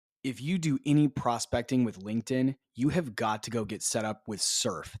If you do any prospecting with LinkedIn, you have got to go get set up with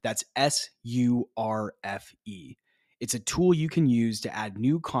Surf. That's SURFE. It's a tool you can use to add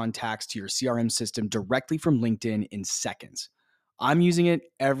new contacts to your CRM system directly from LinkedIn in seconds. I'm using it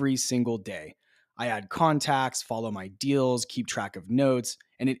every single day. I add contacts, follow my deals, keep track of notes,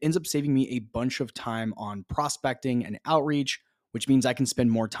 and it ends up saving me a bunch of time on prospecting and outreach, which means I can spend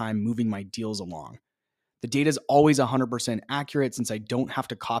more time moving my deals along. The data is always 100% accurate since I don't have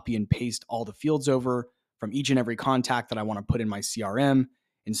to copy and paste all the fields over from each and every contact that I want to put in my CRM.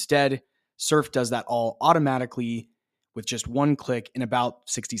 Instead, Surf does that all automatically with just one click in about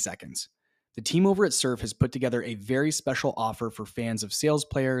 60 seconds. The team over at Surf has put together a very special offer for fans of sales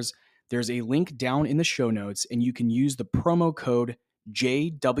players. There's a link down in the show notes, and you can use the promo code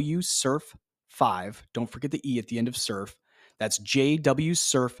JWSurf5. Don't forget the E at the end of Surf. That's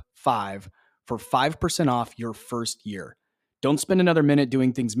JWSurf5 for 5% off your first year. Don't spend another minute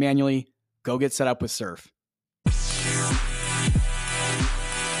doing things manually. Go get set up with Surf.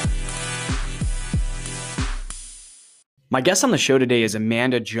 My guest on the show today is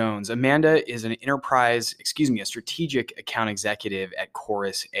Amanda Jones. Amanda is a strategic account executive at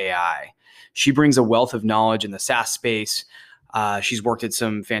Chorus AI. She brings a wealth of knowledge in the SaaS space. She's worked at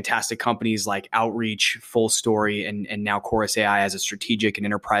some fantastic companies like Outreach, Full Story, and now Chorus AI as a strategic and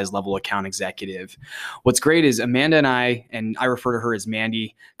enterprise level account executive. What's great is Amanda and I refer to her as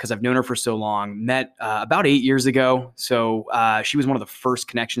Mandy because I've known her for so long, met about 8 years ago. So she was one of the first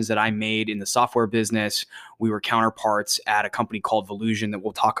connections that I made in the software business. We were counterparts at a company called Volusion that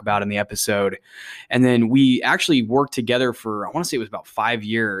we'll talk about in the episode. And then we actually worked together for, I want to say it was about 5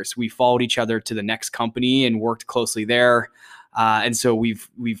 years. We followed each other to the next company and worked closely there. And so we've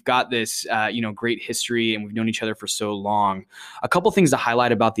got this great history, and we've known each other for so long. A couple things to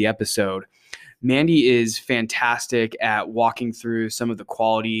highlight about the episode. Mandy is fantastic at walking through some of the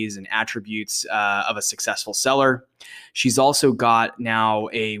qualities and attributes of a successful seller. She's also got now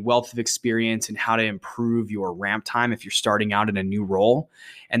a wealth of experience in how to improve your ramp time if you're starting out in a new role.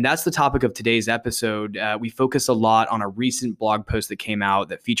 And that's the topic of today's episode. We focus a lot on a recent blog post that came out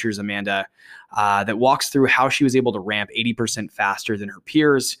that features Amanda that walks through how she was able to ramp 80% faster than her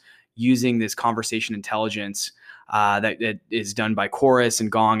peers using this conversation intelligence that is done by Chorus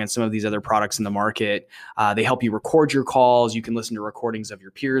and Gong and some of these other products in the market. They help you record your calls. You can listen to recordings of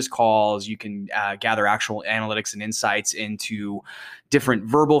your peers' calls. You can gather actual analytics and insights into different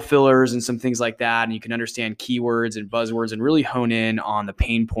verbal fillers and some things like that. And you can understand keywords and buzzwords and really hone in on the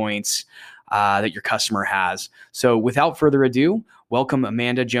pain points that your customer has. So without further ado, welcome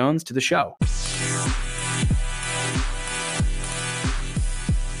Amanda Jones to the show.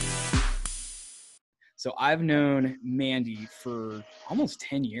 So I've known Mandy for almost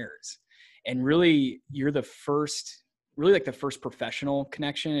 10 years. And really, you're the first professional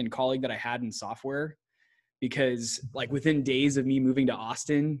connection and colleague that I had in software, because like within days of me moving to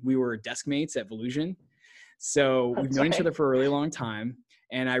Austin, we were desk mates at Volusion. So we've known each other for a really long time.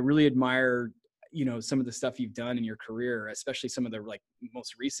 And I really admire, some of the stuff you've done in your career, especially some of the like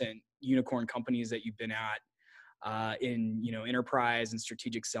most recent unicorn companies that you've been at. In enterprise and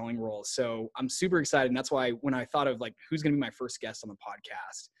strategic selling roles. So I'm super excited. And that's why when I thought of like who's going to be my first guest on the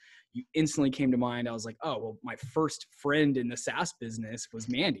podcast, you instantly came to mind. I was like, oh, well, my first friend in the SaaS business was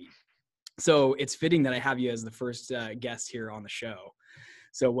Mandy. So it's fitting that I have you as the first guest here on the show.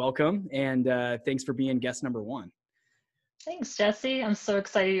 So welcome. And thanks for being guest number one. Thanks, Jesse. I'm so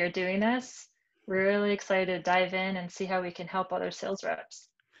excited you're doing this. We're really excited to dive in and see how we can help other sales reps.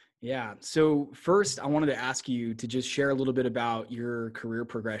 Yeah. So first, I wanted to ask you to just share a little bit about your career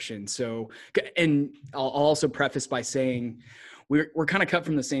progression. So, and I'll also preface by saying we're kind of cut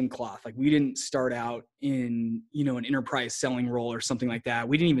from the same cloth. Like we didn't start out in, an enterprise selling role or something like that.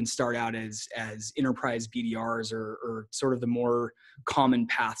 We didn't even start out as enterprise BDRs or sort of the more common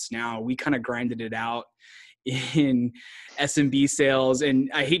paths now. We kind of grinded it out in SMB sales. And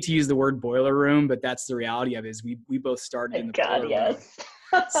I hate to use the word boiler room, but that's the reality of it is we both started in the boiler room.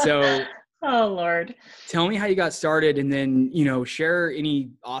 So, oh Lord, tell me how you got started, and then, share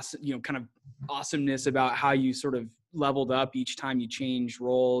any awesome, kind of awesomeness about how you sort of leveled up each time you changed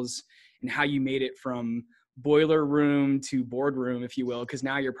roles and how you made it from boiler room to boardroom, if you will, because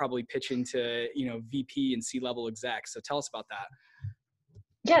now you're probably pitching to, VP and C-level execs. So tell us about that.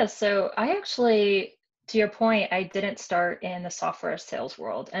 Yeah. So I actually, to your point, I didn't start in the software sales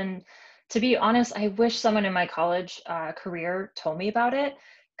world. And to be honest, I wish someone in my college career told me about it,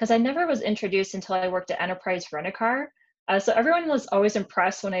 because I never was introduced until I worked at Enterprise Rent-A-Car. So everyone was always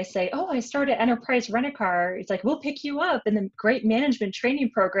impressed when I say, oh, I started Enterprise Rent-A-Car. It's like, we'll pick you up in the great management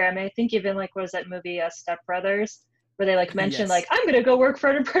training program. And I think even like, what was that movie, Step Brothers, where they like mention like, Yes. I'm going to go work for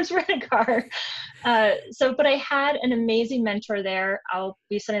Enterprise Rent-A-Car. But I had an amazing mentor there. I'll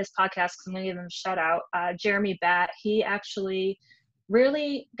be sending this podcast because I'm going to give him a shout out. Jeremy Batt, he actually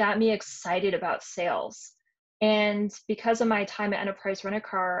really got me excited about sales. And because of my time at Enterprise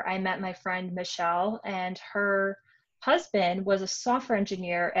Rent-A-Car, I met my friend Michelle, and her husband was a software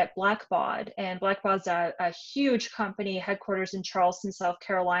engineer at Blackbaud. And Blackbaud's a huge company, headquarters in Charleston, South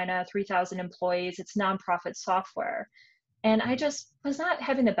Carolina, 3,000 employees. It's nonprofit software. And I just was not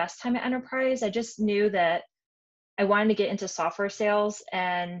having the best time at Enterprise. I just knew that I wanted to get into software sales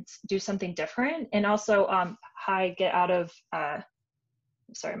and do something different. And also, get out of,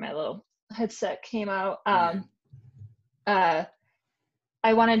 sorry, my little headset came out. Uh,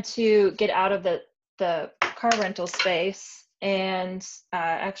 I wanted to get out of the car rental space and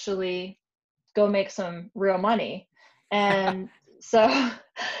actually go make some real money. And so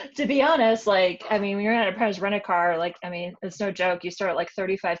to be honest, like, I mean, when you're at a parents rent a car, like, I mean, it's no joke. You start at like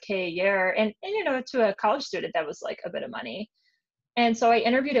 35K a year. And, you know, to a college student, that was like a bit of money. And so I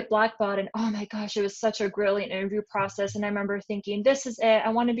interviewed at Blackbaud, and oh my gosh, it was such a grueling interview process. And I remember thinking, this is it. I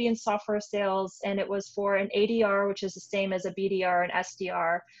want to be in software sales. And it was for an ADR, which is the same as a BDR and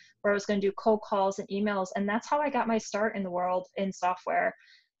SDR, where I was going to do cold calls and emails. And that's how I got my start in the world in software.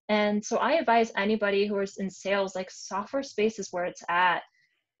 And so I advise anybody who is in sales, like software space is where it's at.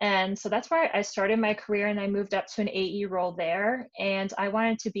 And so that's where I started my career, and I moved up to an AE role there. And I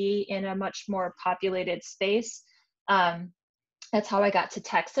wanted to be in a much more populated space. That's how I got to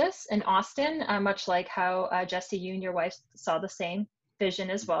Texas and Austin, much like how Jesse, you and your wife saw the same vision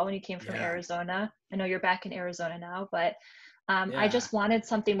as well when you came from Yeah. Arizona. I know you're back in Arizona now, but I Yeah. just wanted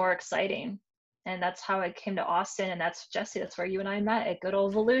something more exciting. And that's how I came to Austin. And that's Jesse, that's where you and I met at good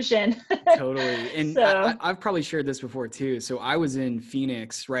old Volusion. Totally. And So, I've probably shared this before too. So I was in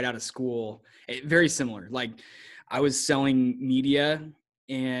Phoenix right out of school, very similar. Like I was selling media,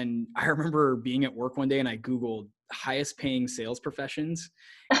 and I remember being at work one day and I Googled highest paying sales professions,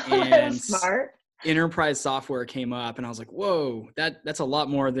 that and was smart. enterprise software came up, and I was like, whoa, that's a lot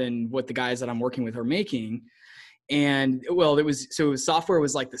more than what the guys that I'm working with are making. And well, it was software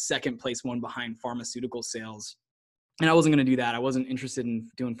was like the second place one behind pharmaceutical sales. And I wasn't going to do that. I wasn't interested in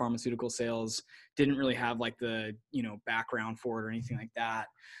doing pharmaceutical sales. Didn't really have like the, background for it or anything like that.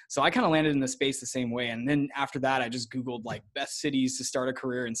 So I kind of landed in the space the same way. And then after that, I just Googled like best cities to start a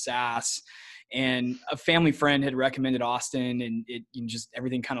career in SaaS. And a family friend had recommended Austin, and just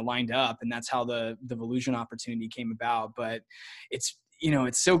everything kind of lined up. And that's how the Volusion opportunity came about. But it's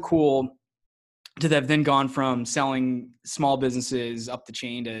so cool to have then gone from selling small businesses up the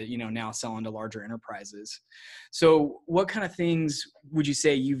chain to, now selling to larger enterprises. So what kind of things would you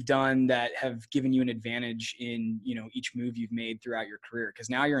say you've done that have given you an advantage in, each move you've made throughout your career? Because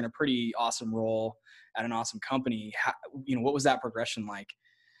now you're in a pretty awesome role at an awesome company. What was that progression like?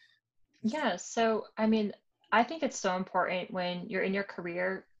 Yeah. So, I mean, I think it's so important when you're in your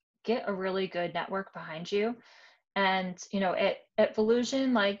career, get a really good network behind you. And, at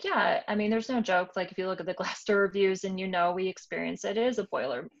Volusion, like, yeah, I mean, there's no joke. Like, if you look at the Glassdoor reviews and, we experience it, it is a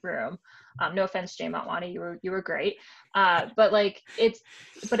boiler room. No offense, Jay Montwani, you were great. But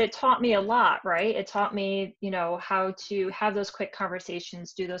it taught me a lot, right? It taught me, how to have those quick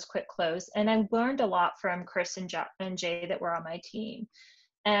conversations, do those quick close. And I learned a lot from Chris and Jay that were on my team.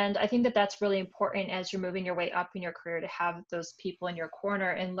 And I think that that's really important as you're moving your way up in your career, to have those people in your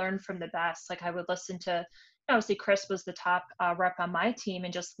corner and learn from the best. Like, I would listen to, obviously Chris was the top rep on my team,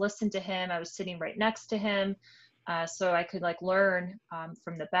 and just listen to him. I was sitting right next to him. So I could like learn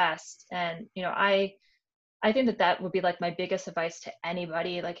from the best. And, I think that that would be like my biggest advice to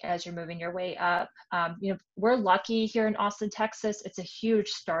anybody, like as you're moving your way up. We're lucky here in Austin, Texas. It's a huge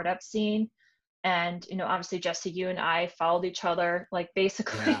startup scene. And, obviously, Jesse, you and I followed each other, like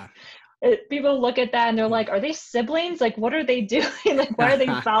basically Yeah. people look at that and they're like, are they siblings? Like, what are they doing? Like, why are they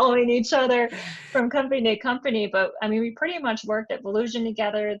following each other from company to company? But I mean, we pretty much worked at Volusion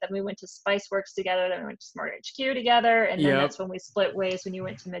together. Then we went to Spiceworks together. Then we went to Smart HQ together. And then Yep. that's when we split ways, when you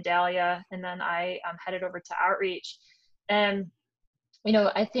went to Medallia. And then I headed over to Outreach. And,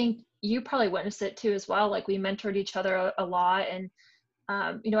 I think you probably witnessed it too as well. Like, we mentored each other a lot. And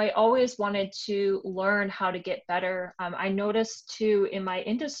I always wanted to learn how to get better. I noticed too in my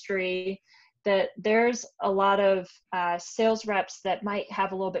industry that there's a lot of sales reps that might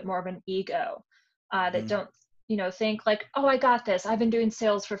have a little bit more of an ego, that don't, think like, oh, I got this. I've been doing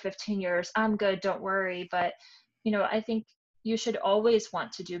sales for 15 years. I'm good. Don't worry. But, I think you should always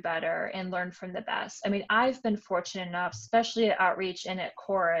want to do better and learn from the best. I mean, I've been fortunate enough, especially at Outreach and at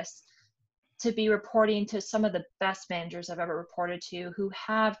Chorus, to be reporting to some of the best managers I've ever reported to, who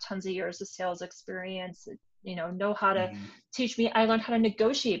have tons of years of sales experience, know how to Mhm. teach me. I learned how to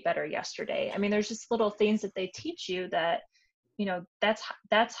negotiate better yesterday. I mean, there's just little things that they teach you that,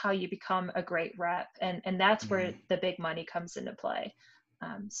 that's how you become a great rep. And that's where Mhm. the big money comes into play.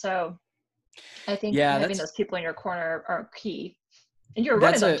 So I think Yeah, having those people in your corner are key. And you're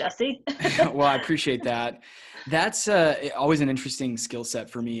one of that's them, a Jesse. well, I appreciate that. That's always an interesting skill set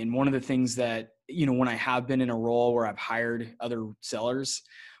for me. And one of the things that, when I have been in a role where I've hired other sellers,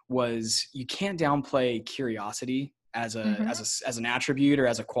 was you can't downplay curiosity Hmm. as an attribute or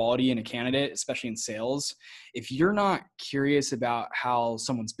as a quality in a candidate, especially in sales. If you're not curious about how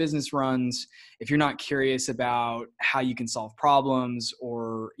someone's business runs, if you're not curious about how you can solve problems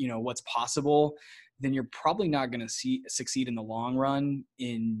or, what's possible, then you're probably not going to succeed in the long run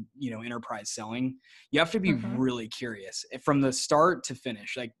in, enterprise selling. You have to be Hmm. really curious from the start to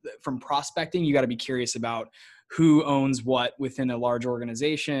finish. Like from prospecting, you got to be curious about who owns what within a large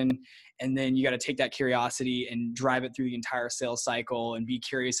organization. And then you got to take that curiosity and drive it through the entire sales cycle and be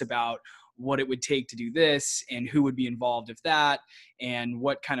curious about what it would take to do this and who would be involved if that, and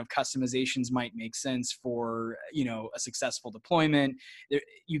what kind of customizations might make sense for, a successful deployment.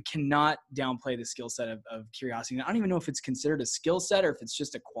 You cannot downplay the skill set of curiosity. And I don't even know if it's considered a skill set or if it's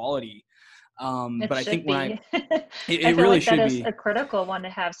just a quality. It But I should think be. I it feel really like that should is be. a critical one to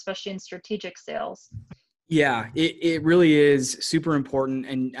have, especially in strategic sales. Yeah, it really is super important.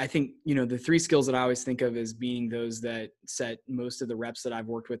 And I think, the three skills that I always think of as being those that set most of the reps that I've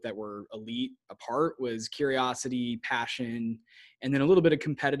worked with that were elite apart was curiosity, passion, and then a little bit of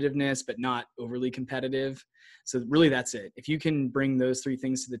competitiveness, but not overly competitive. So really that's it. If you can bring those three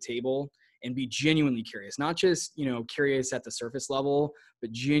things to the table and be genuinely curious, not just, curious at the surface level,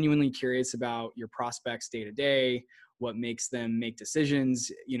 but genuinely curious about your prospects day to day, what makes them make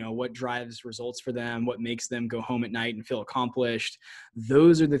decisions, what drives results for them, what makes them go home at night and feel accomplished.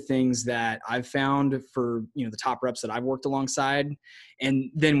 Those are the things that I've found for, the top reps that I've worked alongside. And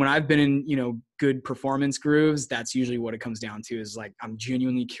then when I've been in, good performance grooves, that's usually what it comes down to, is like, I'm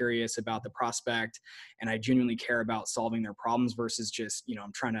genuinely curious about the prospect and I genuinely care about solving their problems versus just,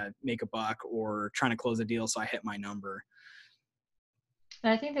 I'm trying to make a buck or trying to close a deal so I hit my number.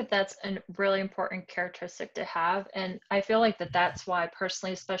 And I think that that's a really important characteristic to have. And I feel like that's why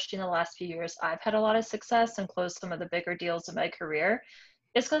personally, especially in the last few years, I've had a lot of success and closed some of the bigger deals in my career.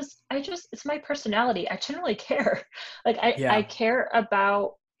 Is because it's my personality. I generally care. Like I Yeah. care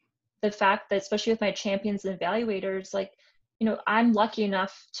about the fact that, especially with my champions and evaluators, like, I'm lucky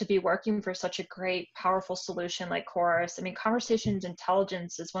enough to be working for such a great, powerful solution like Chorus. I mean, conversations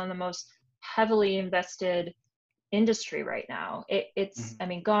intelligence is one of the most heavily invested industry right now. It's, Mhm. I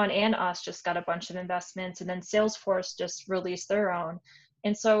mean, Gone and Us just got a bunch of investments, and then Salesforce just released their own.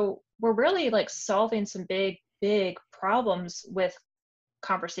 And so we're really like solving some big, big problems with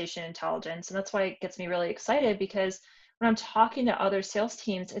conversation intelligence. And that's why it gets me really excited, because when I'm talking to other sales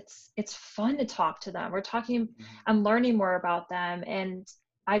teams, it's fun to talk to them. Mhm. I'm learning more about them. And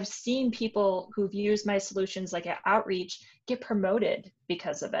I've seen people who've used my solutions like at Outreach get promoted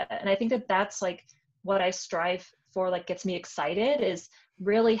because of it. And I think that that's like what I strive for, like gets me excited, is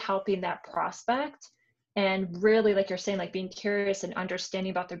really helping that prospect and really, like you're saying, like being curious and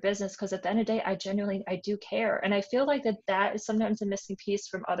understanding about their business. Because at the end of the day, I do care. And I feel like that is sometimes a missing piece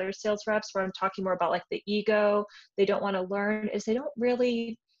from other sales reps, where I'm talking more about like the ego. They don't want to learn, is they don't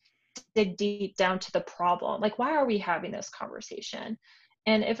really dig deep down to the problem. Like, why are we having this conversation?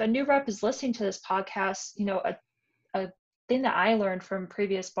 And if a new rep is listening to this podcast, a thing that I learned from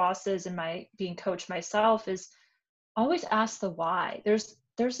previous bosses and my being coached myself is always ask the why. There's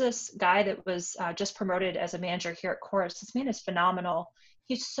this guy that was just promoted as a manager here at Chorus. This man is phenomenal.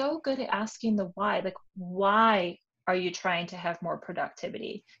 He's so good at asking the why. Like, why are you trying to have more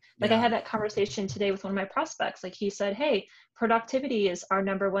productivity? Like, I Yeah. had that conversation today with one of my prospects. Like, he said, hey, productivity is our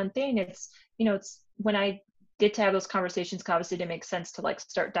number one thing. It's when I get to have those conversations, obviously it didn't make sense to like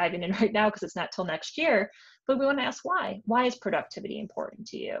start diving in right now because it's not till next year. But we want to ask why. Why is productivity important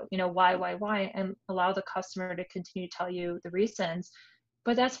to you? Why? And allow the customer to continue to tell you the reasons.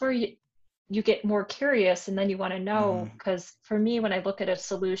 But that's where you get more curious, and then you want to know. Mhm. Because for me, when I look at a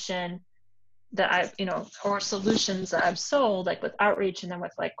solution that or solutions that I've sold, like with Outreach and then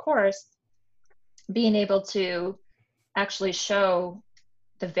with like Chorus, being able to actually show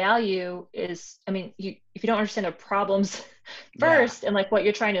the value is, I mean, if you don't understand the problems Yeah. first and like what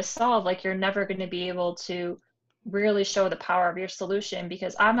you're trying to solve, like you're never going to be able to really show the power of your solution.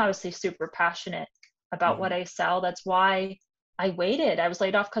 Because I'm obviously super passionate about what Mhm. I sell. That's why I waited. I was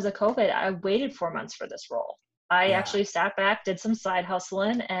laid off because of COVID. I waited 4 months for this role. I Yeah. actually sat back, did some side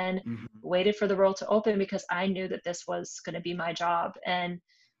hustling, and Mhm. waited for the role to open because I knew that this was going to be my job. And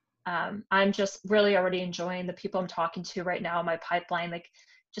I'm just really already enjoying the people I'm talking to right now in my pipeline. Like,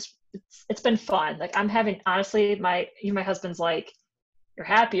 just it's been fun. Like, I'm having, honestly, my husband's like, you're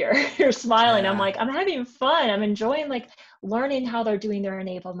happier, you're smiling. I'm Yeah. like, I'm having fun. I'm enjoying like learning how they're doing their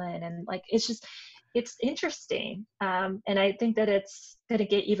enablement, and like it's interesting. And I think that it's going to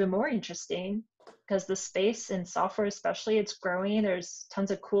get even more interesting because the space and software, especially, it's growing. There's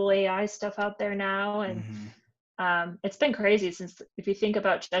tons of cool AI stuff out there now, and Hmm. it's been crazy since, if you think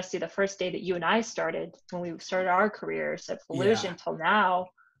about, Jesse, the first day that you and I started, when we started our careers at Yeah. Volusion till now,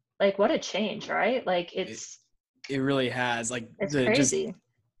 like what a change, right? Like It, it really has, like, it's the just crazy.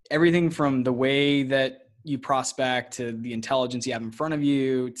 everything from the way that you prospect to the intelligence you have in front of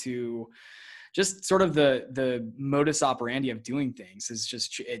you to just sort of the modus operandi of doing things is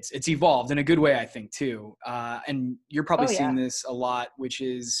just, it's evolved in a good way, I think, too. And you're probably Oh seeing yeah. this a lot, which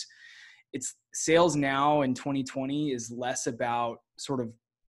is, it's sales now in 2020 is less about sort of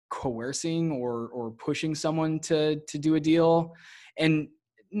coercing or pushing someone to do a deal. And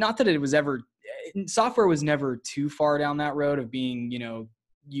not that it was ever, software was never too far down that road of being,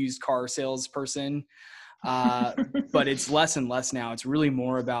 used car salesperson. uh, but it's less and less now. It's really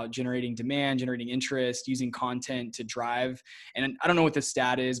more about generating demand, generating interest, using content to drive. And I don't know what the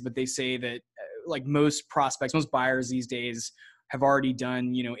stat is, but they say that like most prospects, most buyers these days have already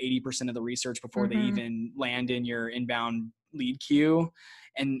done, 80% of the research before they Hmm. even land in your inbound lead queue.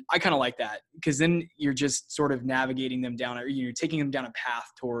 And I kind of like that, because then you're just sort of navigating them down, or you're taking them down a path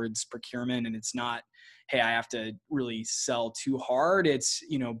towards procurement. And it's not, hey, I have to really sell too hard. It's,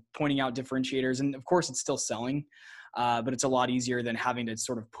 pointing out differentiators. And of course, it's still selling, but it's a lot easier than having to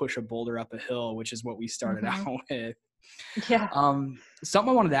sort of push a boulder up a hill, which is what we started Hmm. out with. Yeah. Something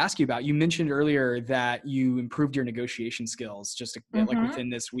I wanted to ask you about, you mentioned earlier that you improved your negotiation skills just a bit, like Hmm. within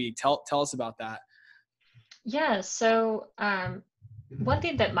this week. Tell us about that. Yeah. So, one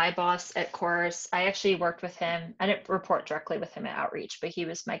thing that my boss at Chorus, I actually worked with him. I didn't report directly with him at Outreach, but he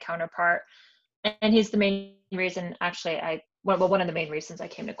was my counterpart, and he's the main reason. Actually, well, one of the main reasons I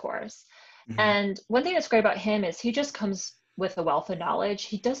came to Chorus. Hmm. And one thing that's great about him is he just comes with a wealth of knowledge.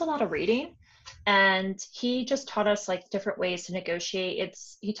 He does a lot of reading, and he just taught us like different ways to negotiate.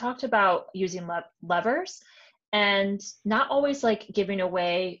 He talked about using levers, and not always like giving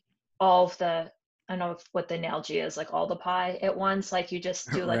away all of the, I don't know what the analogy is, like all the pie at once, like you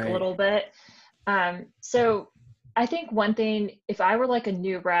just do like a Right. little bit. So I think one thing, if I were like a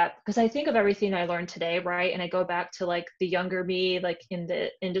new rep, because I think of everything I learned today, right? And I go back to like the younger me, like in the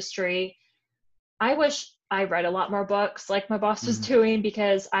industry, I wish I read a lot more books like my boss was Hmm. doing,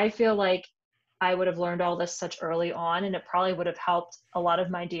 because I feel like I would have learned all this such early on, and it probably would have helped a lot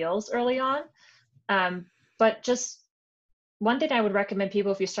of my deals early on. Um, but just one thing I would recommend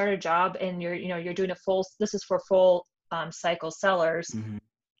people, if you start a job and you're doing a full, this is for full cycle sellers, Hmm.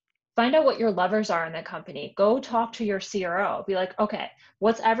 find out what your levers are in the company. Go talk to your CRO. Be like, okay,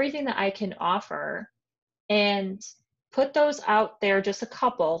 what's everything that I can offer, and put those out there, just a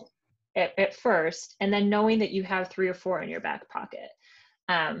couple at first, and then knowing that you have 3 or 4 in your back pocket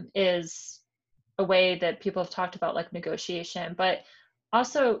is a way that people have talked about, like negotiation. But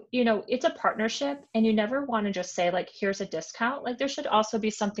also, it's a partnership, and you never want to just say like, here's a discount. Like, there should also be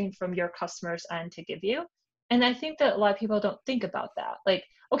something from your customers end to give you. And I think that a lot of people don't think about that, like,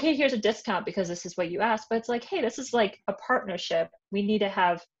 okay, here's a discount because this is what you asked, but it's like, hey, this is like a partnership, we need to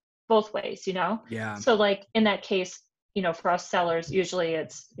have both ways. Yeah. So like in that case, for us sellers, usually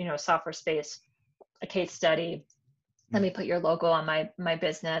it's, software space, a case study, let me put your logo on my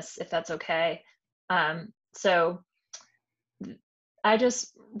business if that's okay. So I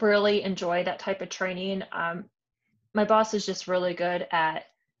just really enjoy that type of training. My boss is just really good at,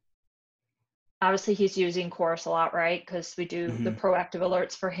 obviously he's using Chorus a lot, right? Because we do the Hmm. proactive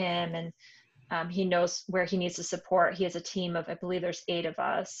alerts for him, and he knows where he needs to support. He has a team of, I believe there's 8 of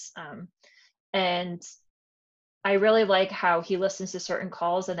us. And I really like how he listens to certain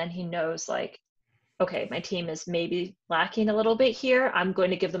calls, and then he knows like, okay, my team is maybe lacking a little bit here. I'm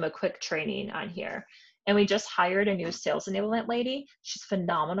going to give them a quick training on here. And we just hired a new sales enablement lady. She's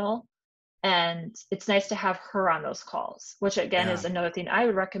phenomenal. And it's nice to have her on those calls, which again Yeah. is another thing I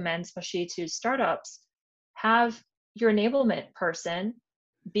would recommend, especially to startups. Have your enablement person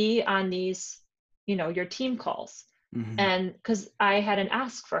be on these, your team calls. Hmm. And because I had an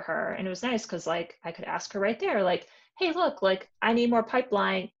ask for her, and it was nice because like I could ask her right there, like, hey, look, like I need more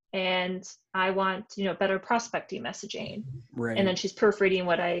pipeline, and I want, better prospecting messaging. And Right. then she's proofreading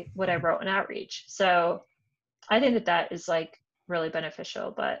what I wrote in Outreach. So I think that is like really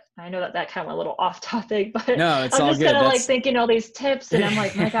beneficial. But I know that kind of went a little off topic, but No, it's I'm all just kind good. of like That's thinking all these tips, and I'm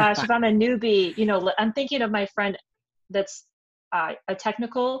like, my gosh, if I'm a newbie, I'm thinking of my friend that's a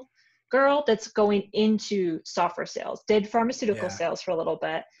technical girl that's going into software sales, did pharmaceutical Yeah. sales for a little bit.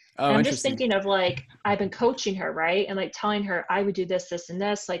 And Oh, I'm just interesting. thinking of like, I've been coaching her, right? And like telling her I would do this, this, and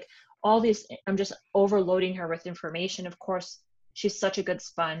this, like all these, I'm just overloading her with information. Of course, she's such a good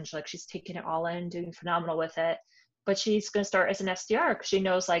sponge. Like she's taking it all in, doing phenomenal with it. But she's going to start as an SDR because she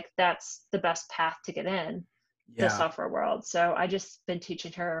knows like that's the best path to get in the Yeah. software world. So I just been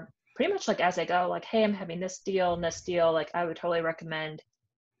teaching her pretty much like as I go, like, hey, I'm having this deal and this deal. Like I would totally recommend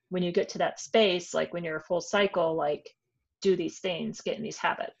when you get to that space, like when you're a full cycle, like do these things, get in these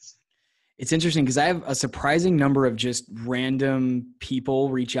habits. It's interesting because I have a surprising number of just random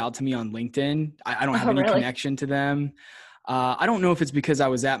people reach out to me on LinkedIn. I don't have Oh, any really? connection to them. I don't know if it's because I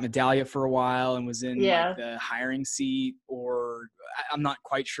was at Medallia for a while and was in like Yeah. the hiring seat, or I'm not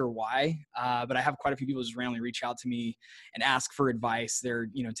quite sure why. But I have quite a few people just randomly reach out to me and ask for advice. They're,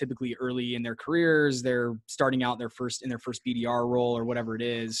 typically early in their careers. They're starting out in their first BDR role or whatever it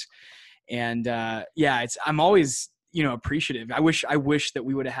is. And yeah, I'm always appreciative. I wish that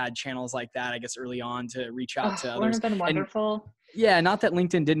we would have had channels like that, I guess, early on to reach out Oh, to wouldn't others. have been And wonderful. yeah, not that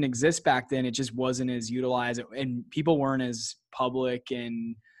LinkedIn didn't exist back then, it just wasn't as utilized, and people weren't as public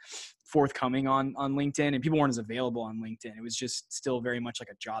and forthcoming on LinkedIn, and people weren't as available on LinkedIn. It was just still very much like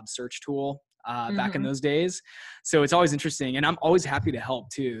a job search tool back in Mm-hmm. those days. So it's always interesting, and I'm always happy to help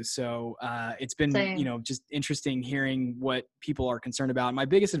too. So it's been, Same. just interesting hearing what people are concerned about. My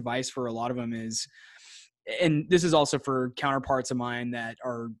biggest advice for a lot of them is, and this is also for counterparts of mine that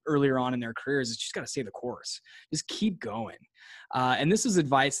are earlier on in their careers, is just got to stay the course. Just keep going. And this is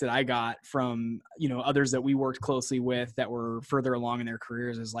advice that I got from, others that we worked closely with that were further along in their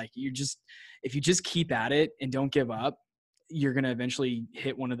careers, is like, if you just keep at it and don't give up, you're going to eventually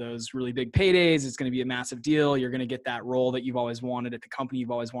hit one of those really big paydays. It's going to be a massive deal. You're going to get that role that you've always wanted at the company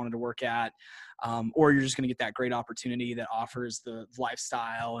you've always wanted to work at. Or you're just going to get that great opportunity that offers the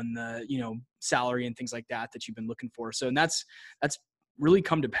lifestyle and the, salary and things like that you've been looking for. So, and that's really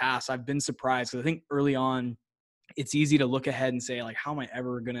come to pass. I've been surprised because I think early on, it's easy to look ahead and say, like, how am I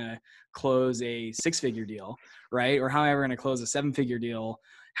ever going to close a 6-figure deal, right? Or how am I ever going to close a 7-figure deal?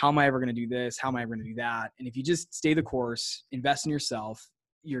 How am I ever going to do this? How am I ever going to do that? And if you just stay the course, invest in yourself,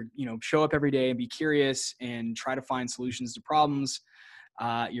 show up every day and be curious and try to find solutions to problems,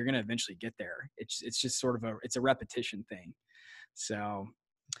 you're going to eventually get there. It's just sort of it's a repetition thing. So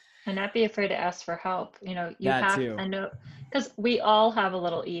And not be afraid to ask for help. You know, you that have, too. I know, because we all have a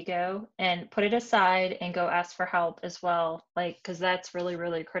little ego, and put it aside and go ask for help as well. Like, because that's really,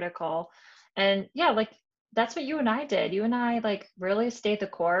 really critical. And yeah, like that's what you and I did. You and I like really stayed the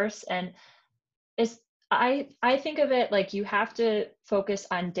course. And it's, I think of it like you have to focus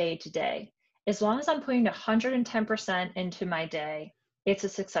on day to day. As long as I'm putting 110% into my day, it's a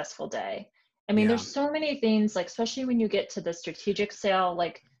successful day. I mean, Yeah. there's so many things, like especially when you get to the strategic sale,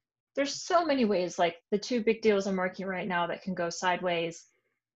 like there's so many ways, like the two big deals I'm working right now that can go sideways.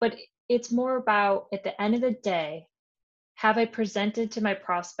 But it's more about at the end of the day, have I presented to my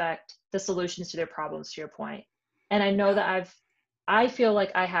prospect the solutions to their problems, to your point? And I know Yeah. that I feel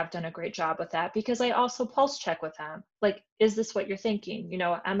like I have done a great job with that because I also pulse check with them. Like, is this what you're thinking? You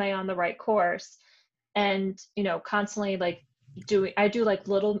know, am I on the right course? And, you know, constantly like I do like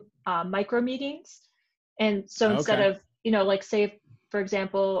little micro meetings. And so instead Okay. of, you know, like say, for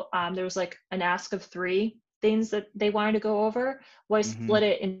example, there was like an ask of 3 things that they wanted to go over, well, I Mm-hmm. split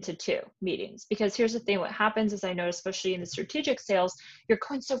it into 2 meetings. Because here's the thing, what happens is I know, especially in the strategic sales, you're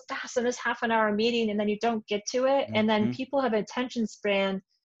going so fast in this half an hour meeting and then you don't get to it. And then Mm-hmm. people have an attention span.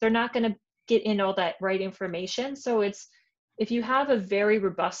 They're not going to get in all that right information. So it's, if you have a very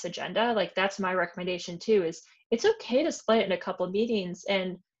robust agenda, like that's my recommendation too, is it's okay to split it in a couple of meetings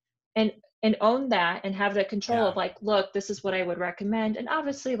and and own that and have that control Yeah. of like, look, this is what I would recommend. And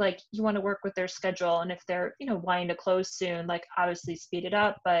obviously like you want to work with their schedule, and if they're, you know, wanting to close soon, like obviously speed it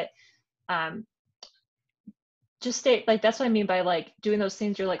up. But um just stay, like that's what I mean by like doing those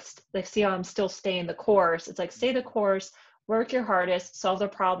things. You're like, see how I'm still staying the course. It's like stay the course, work your hardest, solve the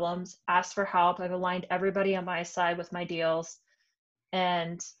problems, ask for help. I've aligned everybody on my side with my deals,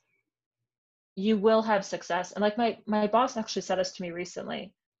 and you will have success. And like my boss actually said this to me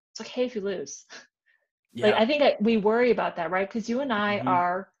recently. It's like, hey, if you lose, like Yeah. I think we worry about that, right? Because you and I Mm-hmm.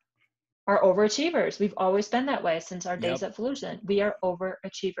 are overachievers. We've always been that way since our days Yep. at Volusion. We are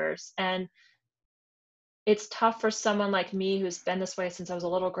overachievers, and it's tough for someone like me who's been this way since I was a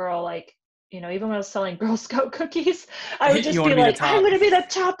little girl. Like, you know, even when I was selling Girl Scout cookies, I would You just want be to be the like, I'm top. going to be the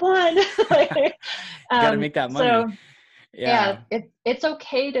top one. Like, You got to make that money. so yeah, Yeah. it's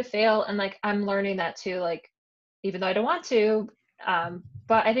okay to fail, and like I'm learning that too. Like, even though I don't want to,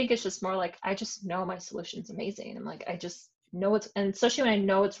 but I think it's just more like I just know my solution's amazing. I'm like, I just know it's, and especially when I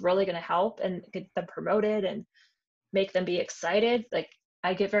know it's really going to help and get them promoted and make them be excited, like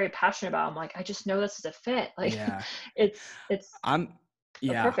I get very passionate about it. I'm like, I just know this is a fit. Like Yeah. it's I'm a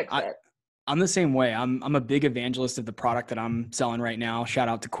yeah, perfect fit. I'm the same way. I'm a big evangelist of the product that I'm selling right now. Shout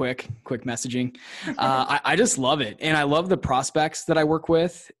out to Quick Messaging. I just love it. And I love the prospects that I work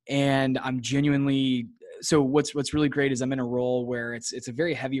with. And I'm genuinely, so what's really great is I'm in a role where it's a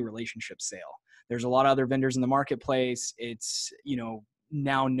very heavy relationship sale. There's a lot of other vendors in the marketplace. It's,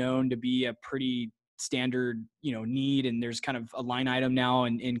 now known to be a pretty standard, need. And there's kind of a line item now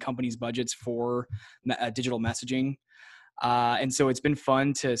in companies' budgets for digital messaging. And so it's been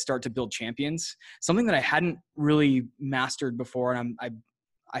fun to start to build champions, something that I hadn't really mastered before. And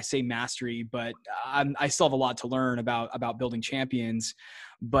I say mastery, but I still have a lot to learn about building champions.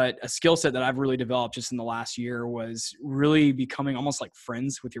 But a skill set that I've really developed just in the last year was really becoming almost like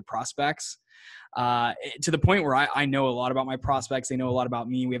friends with your prospects. To the point where I know a lot about my prospects. They know a lot about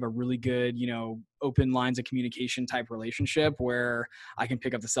me. We have a really good, open lines of communication type relationship where I can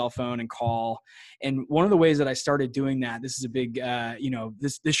pick up the cell phone and call. And one of the ways that I started doing that, this is a big,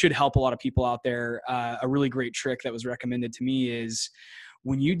 this should help a lot of people out there. A really great trick that was recommended to me is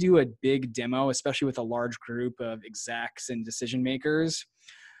when you do a big demo, especially with a large group of execs and decision makers,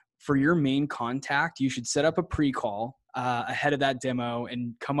 for your main contact, you should set up a pre-call ahead of that demo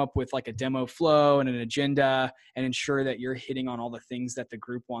and come up with like a demo flow and an agenda and ensure that you're hitting on all the things that the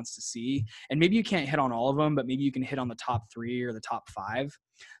group wants to see. And maybe you can't hit on all of them, but maybe you can hit on the top 3 or the top 5.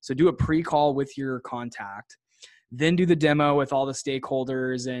 So do a pre-call with your contact, then do the demo with all the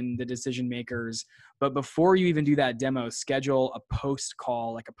stakeholders and the decision makers. But before you even do that demo, schedule a post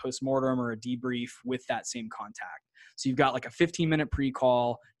call, like a post-mortem or a debrief with that same contact. So you've got like a 15-minute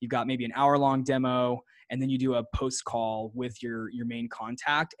pre-call, you've got maybe an hour-long demo, and then you do a post call with your main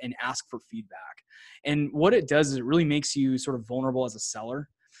contact and ask for feedback. And what it does is it really makes you sort of vulnerable as a seller.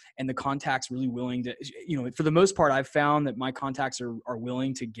 And the contact's really willing to, for the most part, I've found that my contacts are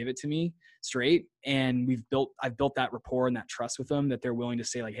willing to give it to me straight. And I've built that rapport and that trust with them that they're willing to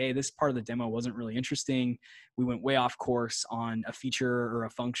say like, hey, this part of the demo wasn't really interesting. We went way off course on a feature or a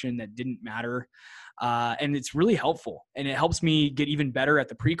function that didn't matter. And it's really helpful. And it helps me get even better at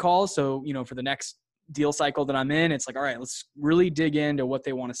the pre-call. So, for the next deal cycle that I'm in, it's like, all right, let's really dig into what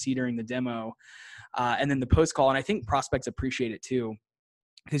they want to see during the demo. And then the post call. And I think prospects appreciate it too.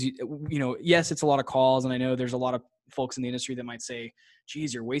 Because, yes, it's a lot of calls. And I know there's a lot of folks in the industry that might say,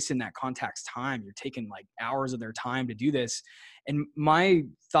 geez, you're wasting that contact's time. You're taking like hours of their time to do this. And my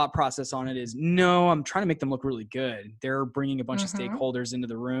thought process on it is, no, I'm trying to make them look really good. They're bringing a bunch of stakeholders into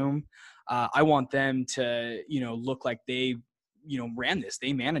the room. I want them to, look like they, ran this,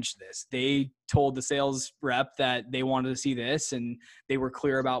 they managed this. They told the sales rep that they wanted to see this, and they were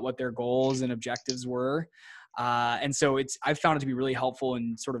clear about what their goals and objectives were. And so I've found it to be really helpful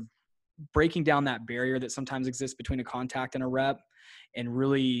in sort of breaking down that barrier that sometimes exists between a contact and a rep, and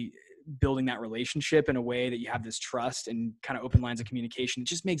really building that relationship in a way that you have this trust and kind of open lines of communication. It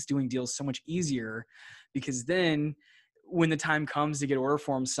just makes doing deals so much easier, because then when the time comes to get order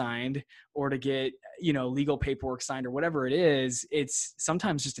forms signed or to get, legal paperwork signed or whatever it is, it's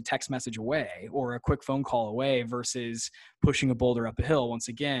sometimes just a text message away or a quick phone call away versus pushing a boulder up a hill. Once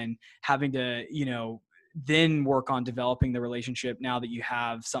again, having to, then work on developing the relationship now that you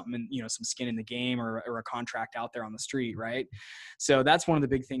have something, some skin in the game or a contract out there on the street. Right. So that's one of the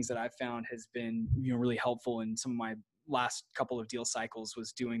big things that I've found has been, really helpful in some of my last couple of deal cycles,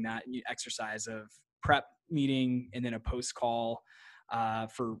 was doing that exercise of prep meeting and then a post call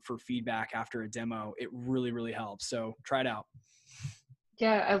for feedback after a demo. It really, really helps. So try it out.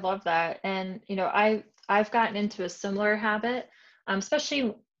 Yeah, I love that. And, I've gotten into a similar habit,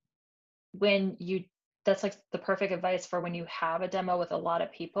 especially when that's like the perfect advice for when you have a demo with a lot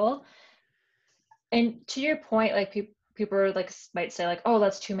of people. And to your point, like people are like, might say like, oh,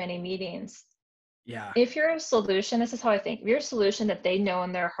 that's too many meetings. Yeah. If you're a solution, this is how I think. If you're a solution that they know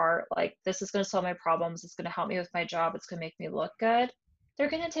in their heart, like this is going to solve my problems, it's going to help me with my job, it's going to make me look good, they're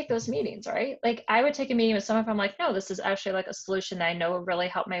going to take those meetings, right? Like I would take a meeting with someone if I'm like, no, this is actually like a solution that I know will really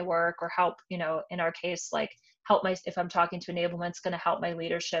help my work, or help, in our case, like help if I'm talking to enablement, it's going to help my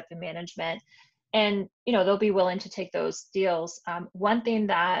leadership and management. And, they'll be willing to take those deals. Another thing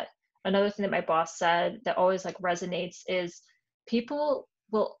that my boss said that always like resonates is people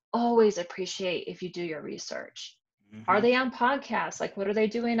will always appreciate if you do your research. Are they on podcasts? Like, what are they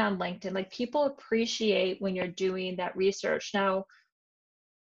doing on LinkedIn? Like, people appreciate when you're doing that research. Now,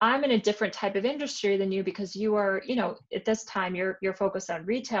 I'm in a different type of industry than you, because you are, at this time, you're focused on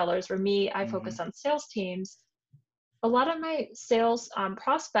retailers. For me, I focus on sales teams. a lot of my sales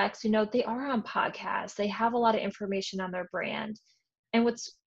prospects, they are on podcasts. They have a lot of information on their brand. And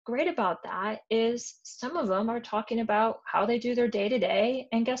what's great about that is some of them are talking about how they do their day to day.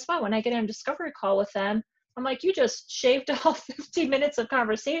 And guess what? When I get on a discovery call with them, I'm like, you just shaved off 50 minutes of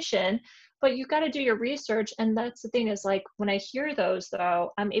conversation, but you got to do your research. And that's the thing is like, when I hear those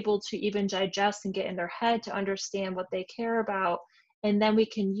though, I'm able to even digest and get in their head to understand what they care about. And then we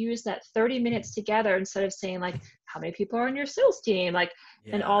can use that 30 minutes together instead of saying like, how many people are on your sales team? Like,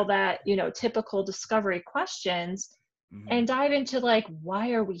 and Yeah. all that, typical discovery questions, Mhm. and dive into like,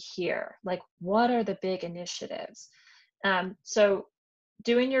 why are we here? Like, what are the big initiatives? So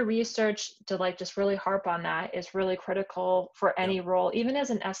doing your research to like just really harp on that is really critical for Yep. any role, even as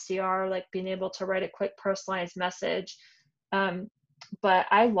an SDR, like being able to write a quick personalized message. um, but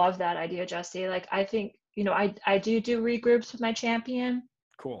I love that idea, Jesse. Like, I think, I do regroups with my champion.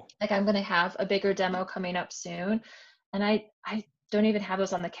 Cool. Like, I'm going to have a bigger demo coming up soon, and I don't even have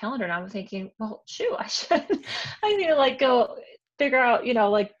those on the calendar, and I'm thinking, well, shoot, I need to like go figure out,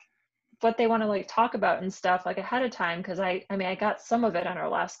 like what they want to like talk about and stuff like ahead of time, because I mean, I got some of it on our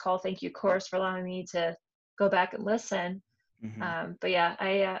last call. Thank you, Course, for allowing me to go back and listen. Mhm. But yeah,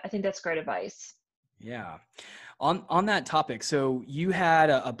 I think that's great advice. Yeah. On that topic, so you had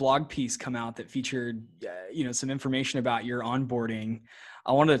a blog piece come out that featured, some information about your onboarding.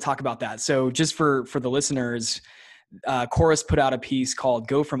 I wanted to talk about that. So just for the listeners, Chorus put out a piece called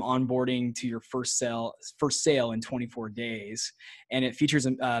 "Go from Onboarding to Your First Sale in 24 Days," and it features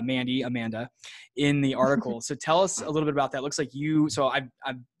Amanda, in the article. So tell us a little bit about that. It looks like you. So I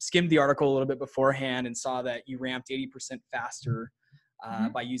skimmed the article a little bit beforehand and saw that you ramped 80% faster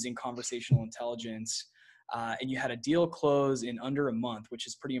Mhm. by using conversational intelligence. And you had a deal close in under a month, which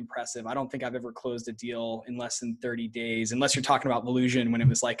is pretty impressive. I don't think I've ever closed a deal in less than 30 days, unless you're talking about Volusion when it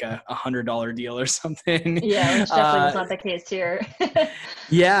was like a $100 deal or something. Yeah, which definitely was not the case here.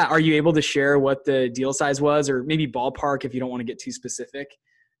 Yeah. Are you able to share what the deal size was, or maybe ballpark if you don't want to get too specific?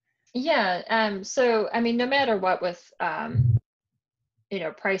 Yeah. So I mean, no matter what with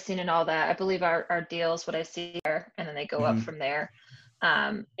pricing and all that, I believe our deals, what I see there, and then they go up Mm-hmm. from there.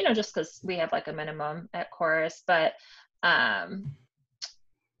 Just because we have like a minimum at Chorus, um,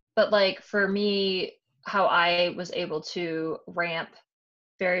 but like for me, how I was able to ramp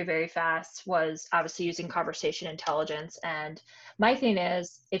very, very fast was obviously using conversation intelligence. And my thing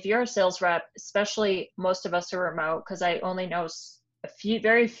is, if you're a sales rep, especially most of us are remote, because I only know a few,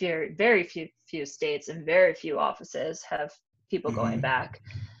 very few states and very few offices have people going Mm-hmm. back.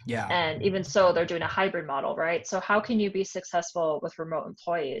 Yeah. And even so, they're doing a hybrid model, right? So how can you be successful with remote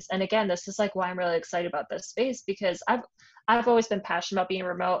employees? And again, this is like why I'm really excited about this space, because I've always been passionate about being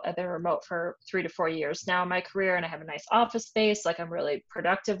remote. I've been remote for 3 to 4 years now in my career, and I have a nice office space. Like, I'm really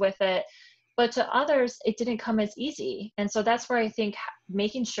productive with it. But to others, it didn't come as easy. And so that's where I think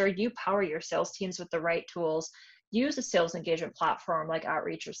making sure you power your sales teams with the right tools, use a sales engagement platform like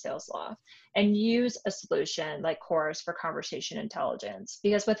Outreach or SalesLoft, and use a solution like Chorus for conversation intelligence.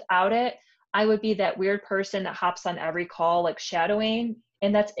 Because without it, I would be that weird person that hops on every call, like shadowing.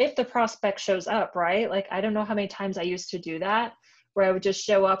 And that's if the prospect shows up, right? Like, I don't know how many times I used to do that, where I would just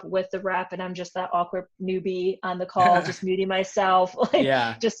show up with the rep and I'm just that awkward newbie on the call, just muting myself, like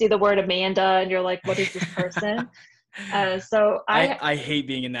Yeah. just see the word Amanda and you're like, what is this person? So I hate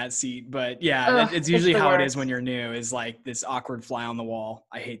being in that seat, but yeah, it's it's usually the how it is when worst. you're new, is like this awkward fly on the wall.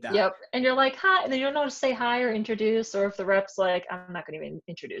 I hate that. Yep. And you're like, hi. And then you don't know to say hi or introduce. Or if the rep's like, I'm not going to even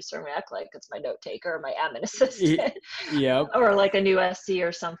introduce her, I'm going to act like it's my note taker or my admin assistant Yep. or like a new SC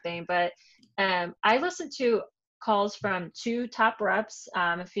or something. But I listened to calls from two top reps,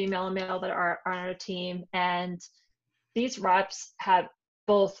 a female and male, that are on our team. And these reps have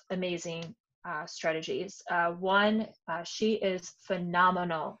both amazing strategies. One, she is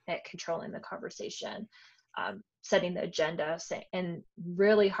phenomenal at controlling the conversation, setting the agenda, and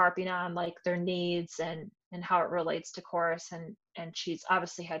really harping on like their needs and how it relates to Chorus. And she's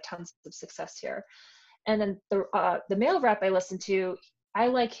obviously had tons of success here. And then the male rep I listened to, I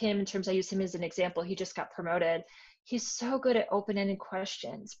like him in terms, I use him as an example. He just got promoted. He's so good at open-ended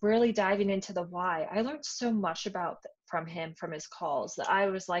questions, really diving into the why. I learned so much from him, from his calls, that I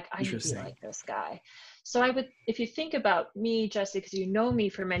was like, I need to be Interesting. like this guy. So I would, if you think about me, Jesse, because you know me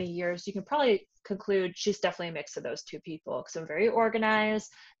for many years, you can probably conclude she's definitely a mix of those two people, because I'm very organized,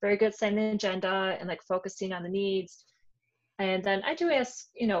 very good setting the agenda and like focusing on the needs. And then I do ask,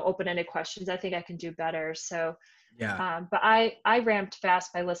 open-ended questions. I think I can do better. So, Yeah. but I ramped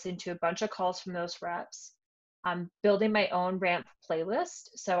fast by listening to a bunch of calls from those reps. I'm building my own ramp playlist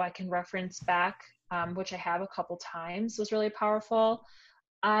so I can reference back, which I have a couple times, was really powerful.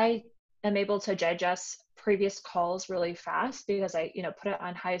 I am able to digest previous calls really fast because I, put it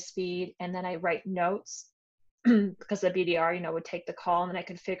on high speed and then I write notes because the BDR, would take the call and then I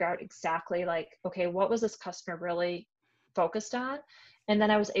could figure out exactly like, okay, what was this customer really focused on? And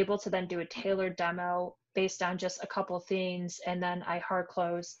then I was able to then do a tailored demo based on just a couple of things. And then I hard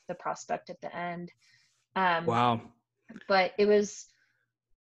closed the prospect at the end. Wow. But it was,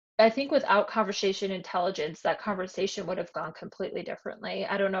 I think without conversation intelligence, that conversation would have gone completely differently.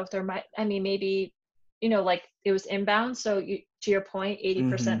 I don't know if there might, I mean, maybe, like it was inbound. So to your point,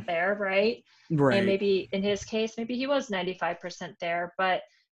 80% there, right? And Right. maybe in his case, maybe he was 95% there. But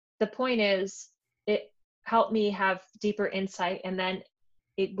the point is, it helped me have deeper insight. And then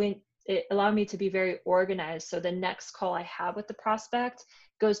it allowed me to be very organized. So the next call I have with the prospect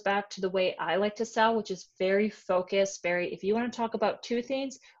goes back to the way I like to sell, which is very focused, if you want to talk about two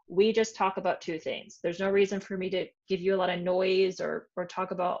things, we just talk about two things. There's no reason for me to give you a lot of noise or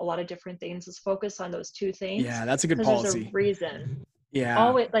talk about a lot of different things. Let's focus on those two things Yeah, that's a good because there's a policy. reason. Yeah.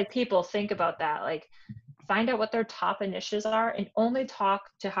 Always, like, people think about that, like find out what their top initiatives are and only talk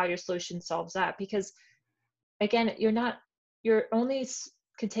to how your solution solves that, because again, you're only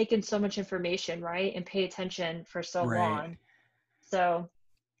can take in so much information, right, and pay attention for so Right. long. So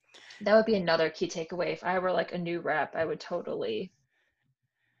that would be another key takeaway. If I were like a new rep, I would totally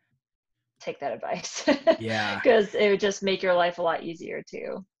take that advice Yeah. because it would just make your life a lot easier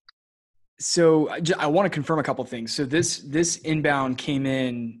too. So I want to confirm a couple things. So this inbound came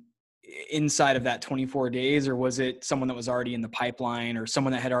in inside of that 24 days, or was it someone that was already in the pipeline or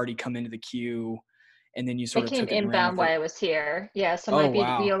someone that had already come into the queue and then you sort It of came took it and ran inbound with while it? I was here. Yeah, so Oh, we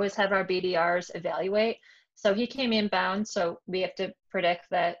wow. always have our BDRs evaluate. So he came inbound, so we have to predict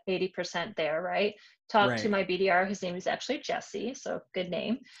that 80% there, right? Talk to Right. my BDR, his name is actually Jesse, so good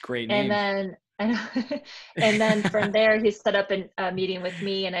name. Great And name. then and then from there he set up a meeting with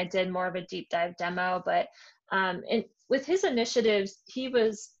me and I did more of a deep dive demo. But and with his initiatives, he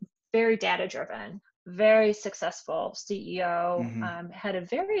was very data driven, very successful CEO, Mm-hmm. had a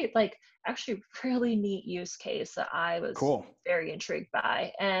very like actually really neat use case that I was Cool. very intrigued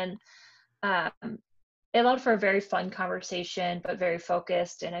by. And um, it allowed for a very fun conversation, but very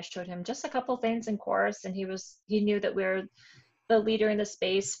focused. And I showed him just a couple things in course, and he knew that we're the leader in the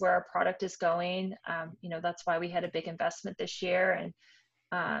space where our product is going. That's why we had a big investment this year.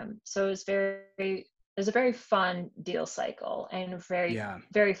 And so it was a very fun deal cycle and very, Yeah.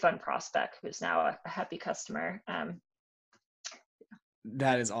 very fun prospect who's now a happy customer.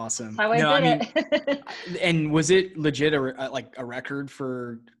 That is That's awesome. how I No, I did mean, it. and was it legit like a record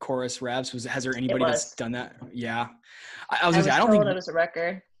for chorus reps? Has there It anybody that's was. done that? Yeah. I was I gonna say, I was don't told it think was a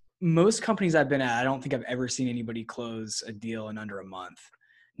record. most companies I've been at, I don't think I've ever seen anybody close a deal in under a month.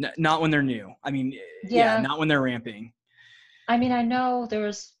 Not when they're new. I mean, yeah, Yeah. not when they're ramping. I mean, I know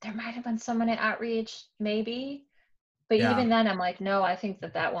there might have been someone at Outreach, maybe, but Yeah. even then I'm like, no, I think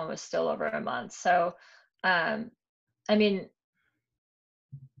that one was still over a month. So, um, I mean,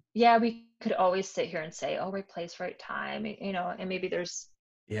 yeah, we could always sit here and say, oh, right place, right time, and maybe there's,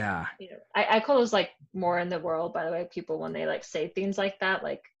 Yeah. I call those like more in the world, by the way, people when they like say things like that,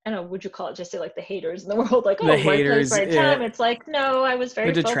 like, I don't know, would you call it just say like the haters in the world, like, The oh, right place, haters, right time. It's like, no, I was the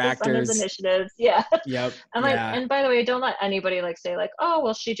very focused on his detractors. initiatives. Yeah. Yep. I'm like, Yeah. and by the way, don't let anybody like say like, oh,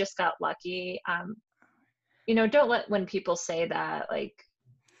 well, she just got lucky. Don't let when people say that, like,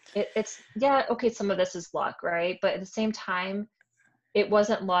 it's yeah, okay, some of this is luck, right? But at the same time, it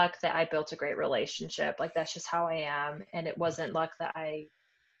wasn't luck that I built a great relationship. Like that's just how I am. And it wasn't luck that I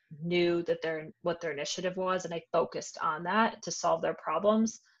knew that what their initiative was and I focused on that to solve their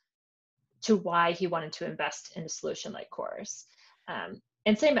problems, to why he wanted to invest in a solution like Chorus.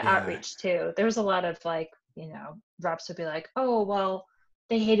 And same at Yeah. Outreach too. There was a lot of like, reps would be like, oh, well,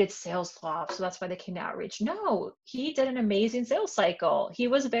 they hated Salesloft, so that's why they came to Outreach. No, he did an amazing sales cycle. He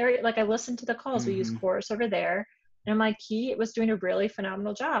was very, like, I listened to the calls. We use Hmm. Chorus over there. And I'm like, he was doing a really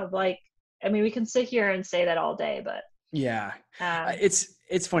phenomenal job. Like, I mean, we can sit here and say that all day, but Yeah. um,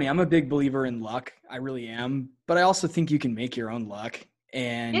 It's funny. I'm a big believer in luck. I really am. But I also think you can make your own luck. yeah.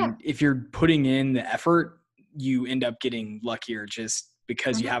 And if you're putting in the effort, you end up getting luckier just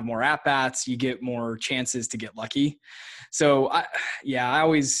because you Mhm. have more at bats, you get more chances to get lucky. So I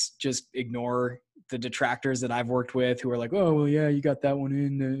always just ignore the detractors that I've worked with who are like, oh, well, yeah, you got that one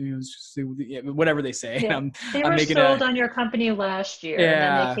in, whatever they say. Yeah. And They I'm were making sold on your company last year and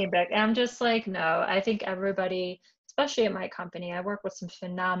then they yeah, came back. And I'm just like, no, I think everybody, especially at my company, I work with some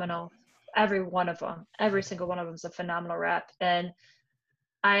phenomenal, every one of them, every single one of them is a phenomenal rep. And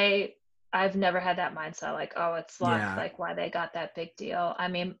I I've never had that mindset like, oh, it's luck, Yeah. like why they got that big deal. I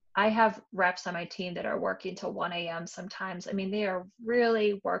mean, I have reps on my team that are working till 1 a.m. sometimes. I mean, they are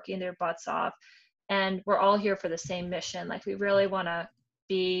really working their butts off, and we're all here for the same mission. Like, we really want to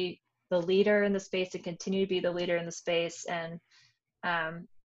be the leader in the space and continue to be the leader in the space. And um,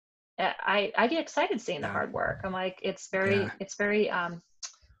 I get excited seeing the Yeah. hard work. I'm like, Yeah. it's very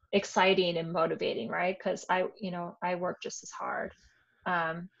exciting and motivating, right? Because I work just as hard.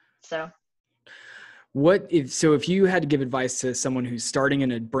 Um, so. So if you had to give advice to someone who's starting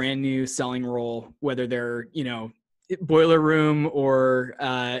in a brand new selling role, whether they're, boiler room or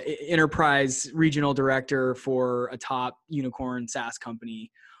enterprise regional director for a top unicorn SaaS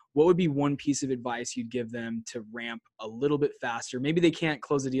company, what would be one piece of advice you'd give them to ramp a little bit faster? Maybe they can't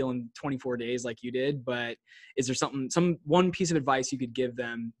close a deal in 24 days like you did, but is there one piece of advice you could give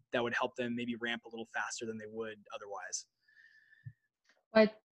them that would help them maybe ramp a little faster than they would otherwise? I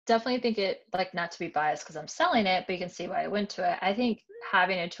definitely think it, like, not to be biased because I'm selling it, but you can see why I went to it. I think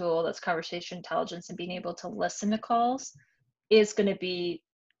having a tool that's conversation intelligence and being able to listen to calls is going to be,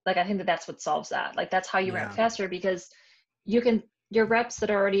 like, I think that that's what solves that. Like, that's how you ramp Yeah. faster, because your reps that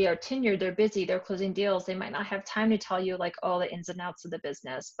already are tenured, they're busy, they're closing deals. They might not have time to tell you like all the ins and outs of the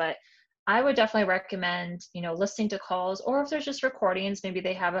business. But I would definitely recommend, listening to calls, or if there's just recordings, maybe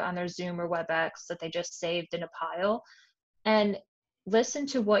they have it on their Zoom or WebEx that they just saved in a pile, and listen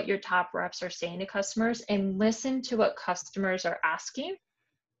to what your top reps are saying to customers and listen to what customers are asking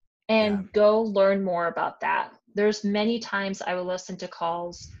Yeah. and go learn more about that. There's many times I will listen to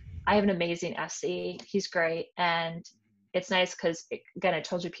calls. I have an amazing SE. He's great. And it's nice because, again, I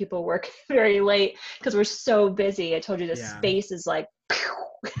told you people work very late because we're so busy. I told you the Yeah. space is like,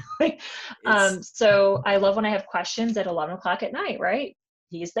 It's so I love when I have questions at 11 o'clock at night, right?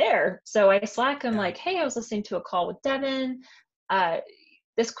 He's there. So I Slack him yeah. like, hey, I was listening to a call with Devin. Uh,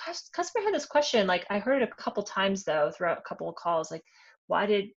 this customer had this question. Like, I heard it a couple times though throughout a couple of calls. Like, why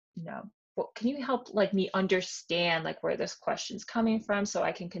did what can you help like me understand like where this question's coming from so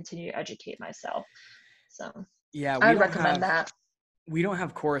I can continue to educate myself? So Yeah, I would recommend that. we don't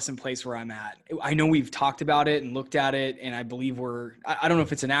have Chorus in place where I'm at. I know we've talked about it and looked at it, and I believe I don't know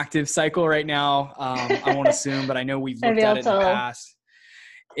if it's an active cycle right now. I won't assume, but I know we've looked Maybe at it in the past.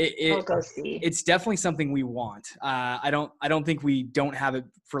 I'll It go see. it's definitely something we want. I don't think we don't have it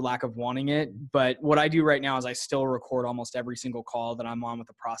for lack of wanting it. But what I do right now is I still record almost every single call that I'm on with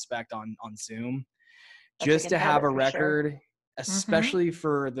a prospect on Zoom, That's a just good to have habit a for sure. record, Mm-hmm. especially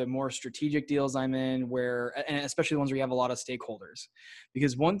for the more strategic deals I'm in, and especially the ones where you have a lot of stakeholders.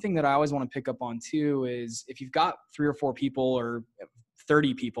 Because one thing that I always want to pick up on too is if you've got 3 or 4 people or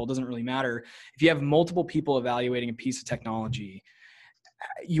 30 people, it doesn't really matter. If you have multiple people evaluating a piece of technology,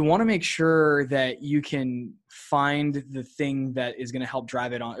 you want to make sure that you can find the thing that is going to help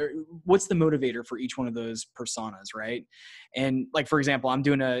drive it on. What's the motivator for each one of those personas, right? And like, for example, I'm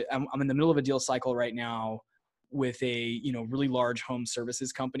in the middle of a deal cycle right now with a, really large home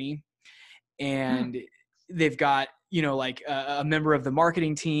services company, Mm. and they've got, like a member of the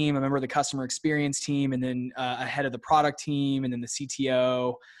marketing team, a member of the customer experience team, and then a head of the product team, and then the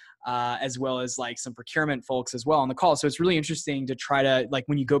CTO, as well as like some procurement folks as well on the call. So it's really interesting to try to, like,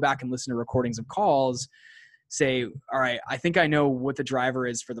 when you go back and listen to recordings of calls, say, all right, I think I know what the driver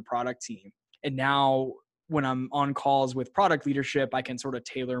is for the product team. And now when I'm on calls with product leadership, I can sort of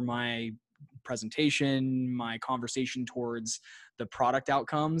tailor my presentation, my conversation towards the product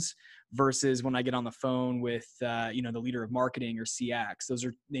outcomes, versus when I get on the phone with the leader of marketing or CX.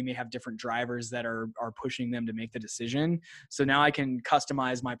 They may have different drivers that are pushing them to make the decision. So now I can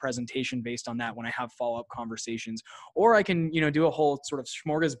customize my presentation based on that when I have follow-up conversations, or I can do a whole sort of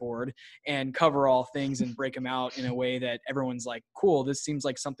smorgasbord and cover all things and break them out in a way that everyone's like, cool, this seems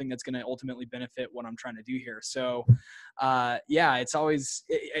like something that's going to ultimately benefit what I'm trying to do here. So yeah,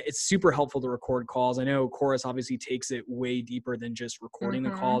 it's super helpful to record calls. I know Chorus obviously takes it way deeper than just recording the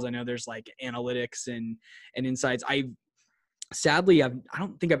Mm-hmm. calls. I know there's like analytics and insights. I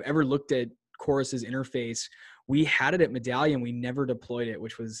don't think I've ever looked at Chorus's interface. We had it at Medallion. We never deployed it,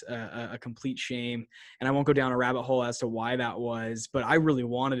 which was a complete shame. And I won't go down a rabbit hole as to why that was, but I really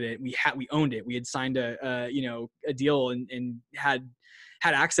wanted it. We owned it. We had signed a deal and had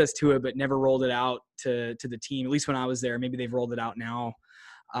access to it, but never rolled it out to the team. At least when I was there. Maybe they've rolled it out now.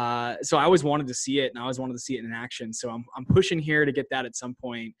 So I always wanted to see it, and I always wanted to see it in action. So I'm pushing here to get that at some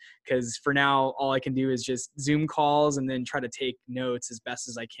point, because for now, all I can do is just Zoom calls and then try to take notes as best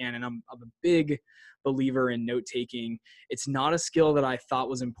as I can. And I'm a big believer in note taking. It's not a skill that I thought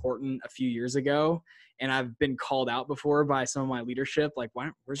was important a few years ago, and I've been called out before by some of my leadership, like,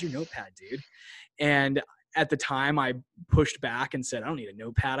 where's your notepad, dude? And at the time I pushed back and said, I don't need a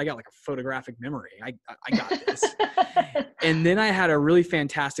notepad. I got like a photographic memory. I got this. And then I had a really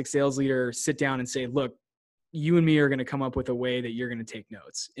fantastic sales leader sit down and say, look, you and me are going to come up with a way that you're going to take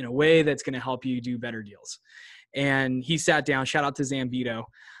notes in a way that's going to help you do better deals. And he sat down, shout out to Zambito,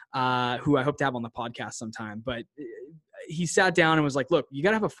 who I hope to have on the podcast sometime. But he sat down and was like, look, you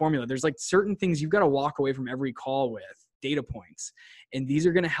got to have a formula. There's like certain things you've got to walk away from every call with, data points. And these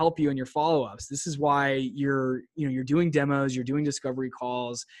are going to help you in your follow-ups. This is why you're doing demos, you're doing discovery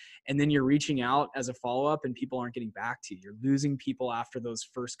calls, and then you're reaching out as a follow-up and people aren't getting back to you. You're losing people after those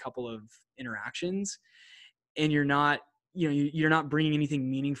first couple of interactions, and you're not bringing anything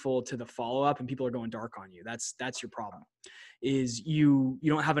meaningful to the follow-up, and people are going dark on you. That's your problem. Is you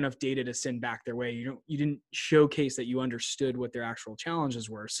don't have enough data to send back their way. You didn't showcase that you understood what their actual challenges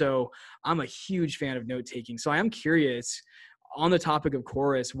were. So I'm a huge fan of note taking. So I am curious, on the topic of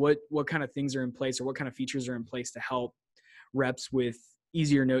Chorus, what kind of things are in place, or what kind of features are in place to help reps with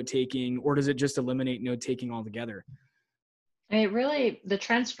easier note taking, or does it just eliminate note taking altogether? I mean, really, the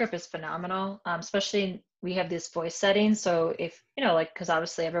transcript is phenomenal, especially we have this voice setting. So if, because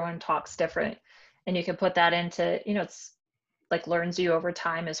obviously everyone talks different, and you can put that into, it's like learns you over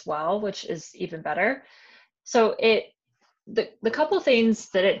time as well, which is even better. So the couple of things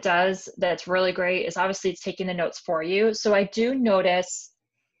that it does that's really great is obviously it's taking the notes for you. So I do notice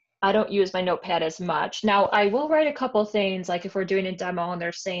I don't use my notepad as much. Now I will write a couple of things, like if we're doing a demo and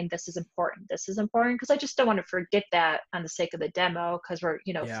they're saying this is important, because I just don't want to forget that on the sake of the demo, because we're,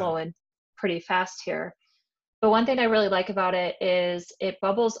 flowing pretty fast here. But one thing I really like about it is it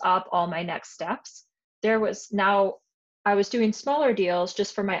bubbles up all my next steps. I was doing smaller deals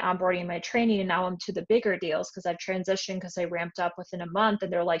just for my onboarding and my training, and now I'm to the bigger deals because I've transitioned, because I ramped up within a month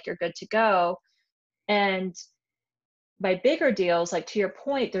and they're like, you're good to go. And my bigger deals, like to your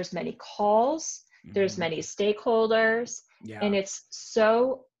point, there's many calls, there's many stakeholders, and it's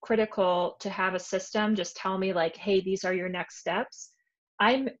so critical to have a system just tell me like, hey, these are your next steps.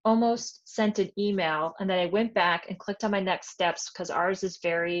 I almost sent an email and then I went back and clicked on my next steps, because ours is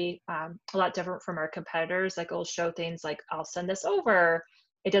very a lot different from our competitors. Like it'll show things like, I'll send this over.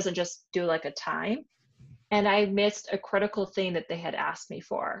 It doesn't just do like a time. And I missed a critical thing that they had asked me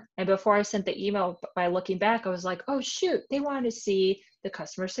for. And before I sent the email, by looking back, I was like, oh shoot, they wanted to see the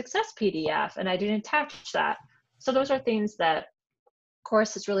customer success PDF and I didn't attach that. So those are things that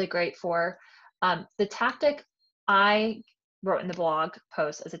Chorus is really great for. The tactic I wrote in the blog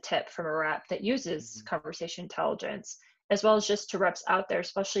post as a tip from a rep that uses conversation intelligence, as well as just to reps out there,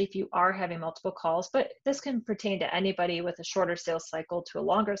 especially if you are having multiple calls, but this can pertain to anybody with a shorter sales cycle to a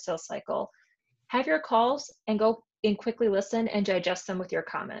longer sales cycle. Have your calls and go and quickly listen and digest them with your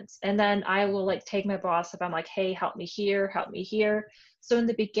comments. And then I will like take my boss if I'm like, hey, help me here, help me here. So in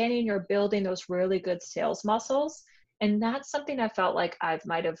the beginning, you're building those really good sales muscles. And that's something I felt like I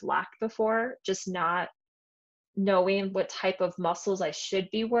might have lacked before, just not knowing what type of muscles I should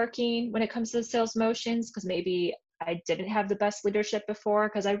be working when it comes to sales motions, because maybe I didn't have the best leadership before,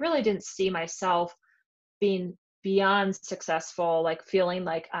 because I really didn't see myself being beyond successful, like feeling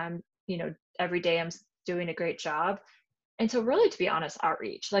like I'm, every day I'm doing a great job. And so really, to be honest,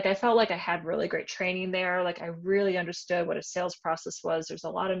 outreach, like I felt like I had really great training there. Like I really understood what a sales process was. There's a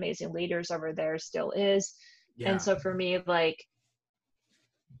lot of amazing leaders over there, still is. Yeah. And so for me, like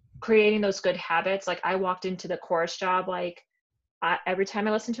creating those good habits, like I walked into the Chorus job, like every time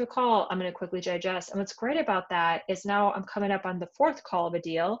I listen to a call, I'm going to quickly digest. And what's great about that is now I'm coming up on the fourth call of a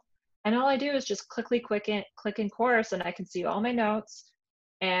deal. And all I do is just click in Chorus, and I can see all my notes.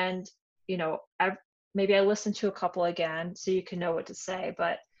 And, maybe I listen to a couple again so you can know what to say.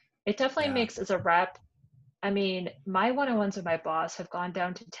 But it definitely makes, as a rep, I mean, my one-on-ones with my boss have gone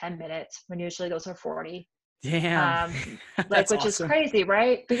down to 10 minutes when usually those are 40. Damn. Like, which awesome. is crazy,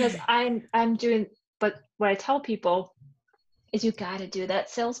 right? Because I'm doing, but what I tell people is you got to do that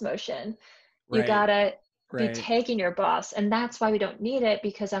sales motion. You got to be tagging your boss. And that's why we don't need it,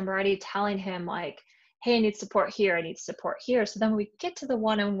 because I'm already telling him like, hey, I need support here. I need support here. So then when we get to the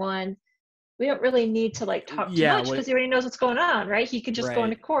one-on-one, we don't really need to like talk too much, because he already knows what's going on, right? He could just go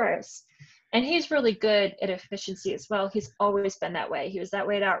into Chorus. And he's really good at efficiency as well. He's always been that way. He was that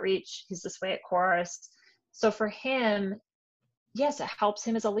way at Outreach. He's this way at Chorus. So for him, yes, it helps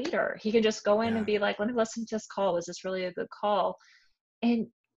him as a leader. He can just go in and be like, let me listen to this call. Was this really a good call? And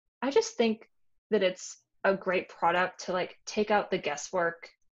I just think that it's a great product to like take out the guesswork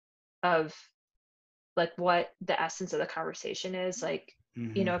of like what the essence of the conversation is. Like,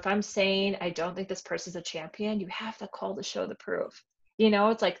 if I'm saying, I don't think this person's a champion, you have to call to show the proof.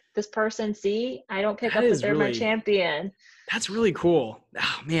 it's like this person, see, I don't pick That up that is they're my really, champion. that's really cool.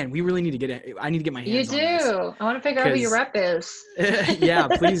 Oh man, we really need to I need to get my You hands on this do. I want to figure out who your because rep is. yeah,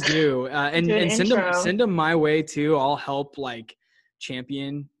 please do. Do an And intro. send them my way too. I'll help like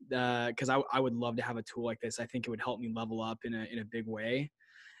champion because I would love to have a tool like this. I think it would help me level up in a big way.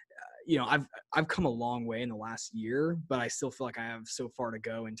 I've come a long way in the last year, but I still feel like I have so far to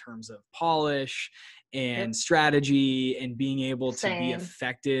go in terms of polish and Yep. strategy and being able to be Same.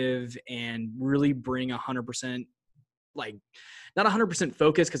 effective and really bring 100%, like not 100%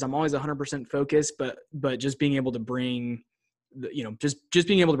 focus, because I'm always 100% focused, but just being able to bring just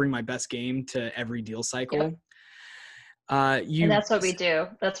being able to bring my best game to every deal cycle. Yep. And You that's what we do.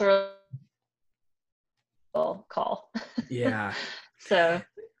 That's what we'll call. Yeah. So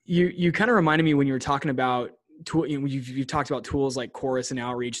You kind of reminded me when you were talking about you've talked about tools like Chorus and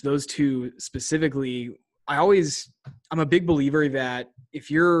Outreach, those two specifically. I'm a big believer that if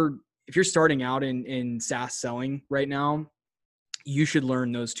you're starting out in SaaS selling right now, you should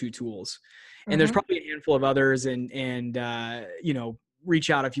learn those two tools. And there's probably a handful of others, and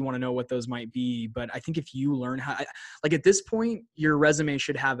reach out if you want to know what those might be. But I think if you learn how, like at this point, your resume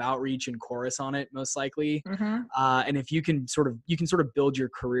should have Outreach and Chorus on it, most likely. And if you can sort of build your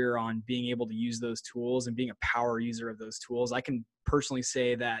career on being able to use those tools and being a power user of those tools, I can personally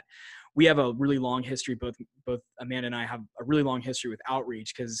say that we have a really long history. Both Amanda and I have a really long history with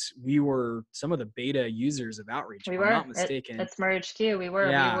Outreach because we were some of the beta users of Outreach, we if I'm were not mistaken. at Smart HQ. We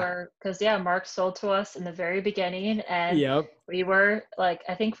Yeah. were because Mark sold to us in the very beginning, and Yep. we were like,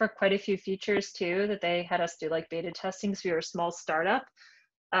 I think for quite a few features too that they had us do like beta testing. So we were a small startup.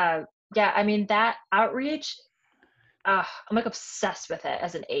 I mean that Outreach. I'm like obsessed with it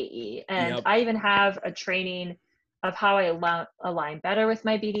as an AE, and Yep. I even have a training of how I align better with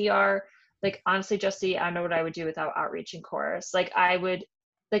my BDR. Like honestly, Jesse, I know what I would do without Outreach and Chorus. Like I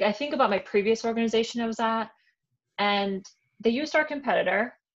think about my previous organization I was at, and they used our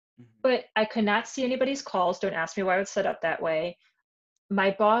competitor, but I could not see anybody's calls. Don't ask me why I was set up that way.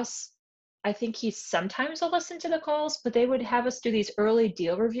 My boss, I think he sometimes will listen to the calls, but they would have us do these early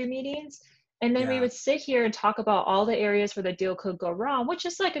deal review meetings. And then we Yeah. would sit here and talk about all the areas where the deal could go wrong, which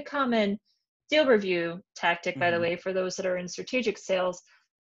is like a common deal review tactic, by the way, for those that are in strategic sales.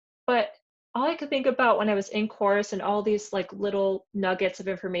 But all I could think about when I was in Chorus and all these like little nuggets of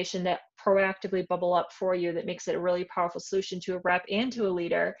information that proactively bubble up for you that makes it a really powerful solution to a rep and to a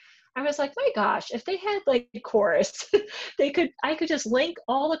leader, I was like, my gosh, if they had like Chorus, I could just link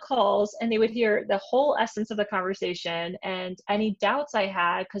all the calls and they would hear the whole essence of the conversation and any doubts I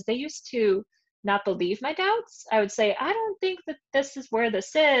had, because they used to not believe my doubts. I would say, I don't think that this is where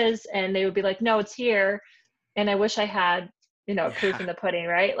this is. And they would be like, no, it's here. And I wish I had, proof in the pudding,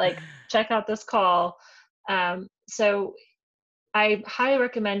 right? Like, check out this call. So I highly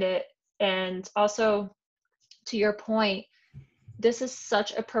recommend it. And also, to your point, this is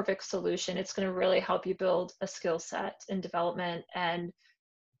such a perfect solution. It's going to really help you build a skill set in development. And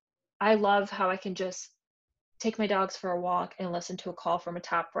I love how I can just take my dogs for a walk and listen to a call from a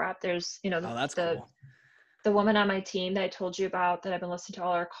top rep. There's, Oh, that's cool. the woman on my team that I told you about that I've been listening to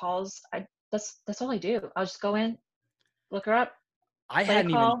all our calls. That's all I do. I'll just go in, look her up, I play a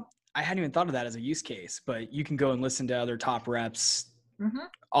hadn't even call. thought of that as a use case, but you can go and listen to other top reps. I do it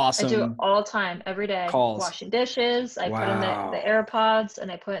Awesome all the time, every day. calls. Washing dishes, I put in the AirPods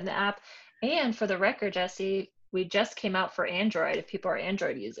and I put it in the app. And for the record, Jesse, we just came out for Android if people are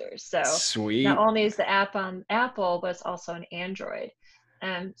Android users. So Sweet. not only is the app on Apple, but it's also on Android.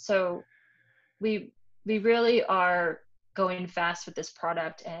 And so we really are going fast with this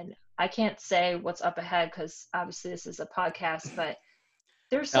product. And I can't say what's up ahead because obviously this is a podcast, but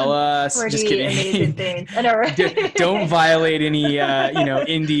there's some Just pretty amazing things. I know, right? Don't violate any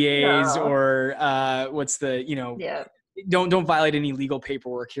NDAs No. or Yeah. don't violate any legal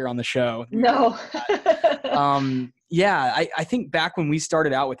paperwork here on the show. No. I think back when we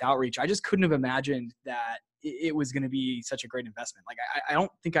started out with Outreach, I just couldn't have imagined that it was going to be such a great investment. Like, I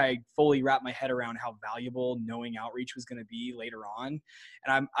don't think I fully wrapped my head around how valuable knowing Outreach was going to be later on.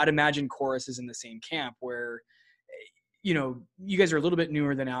 And I'd imagine Chorus is in the same camp where, you guys are a little bit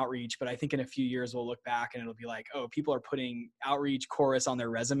newer than Outreach, but I think in a few years we'll look back and it'll be like, oh, people are putting Outreach, Chorus on their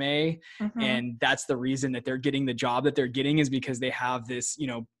resume. And that's the reason that they're getting the job that they're getting, is because they have this,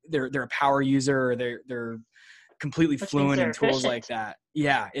 they're a power user, or they're completely fluent in tools like that.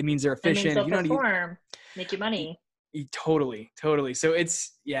 Yeah. It means they're efficient. It means they'll perform, make you money. Totally. So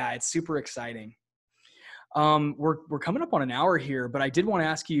it's super exciting. We're coming up on an hour here, but I did want to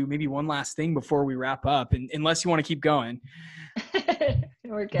ask you maybe one last thing before we wrap up, and unless you want to keep going.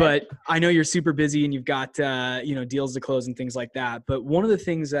 We're good. But I know you're super busy and you've got, deals to close and things like that. But one of the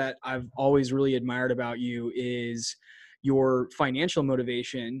things that I've always really admired about you is your financial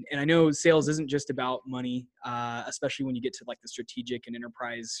motivation. And I know sales isn't just about money, especially when you get to like the strategic and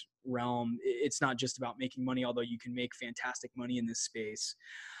enterprise realm. It's not just about making money, although you can make fantastic money in this space.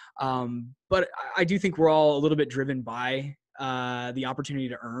 But I do think we're all a little bit driven by the opportunity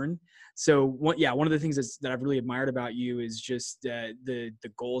to earn. So one of the things that I've really admired about you is just the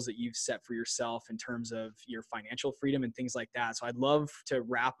goals that you've set for yourself in terms of your financial freedom and things like that. So I'd love to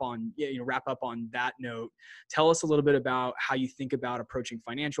wrap up on that note. Tell us a little bit about how you think about approaching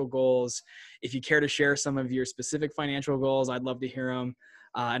financial goals. If you care to share some of your specific financial goals, I'd love to hear them.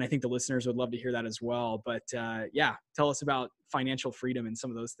 And I think the listeners would love to hear that as well. But tell us about financial freedom and some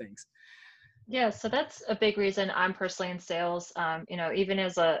of those things. Yeah, so that's a big reason I'm personally in sales. Even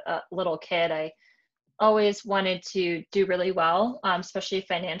as a little kid, I always wanted to do really well, especially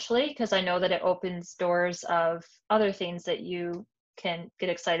financially, because I know that it opens doors of other things that you can get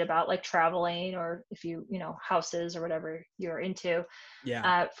excited about, like traveling, or if houses or whatever you're into.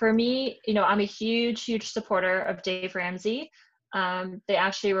 Yeah. For me, I'm a huge, huge supporter of Dave Ramsey. They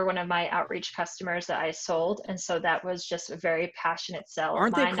actually were one of my outreach customers that I sold. And so that was just a very passionate sell of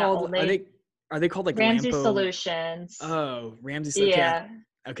Aren't they mine, not called, only are they called like Ramsey Lampo? Solutions. Oh, Ramsey. Okay. Yeah.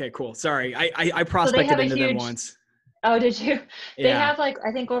 Okay, cool. Sorry. I So they prospected have a into them huge, once. oh, did you? They Yeah. have like,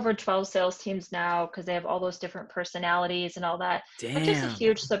 I think over 12 sales teams now because they have all those different personalities and all that. I'm just a Damn.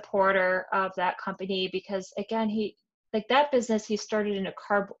 huge supporter of that company because again, that business, he started in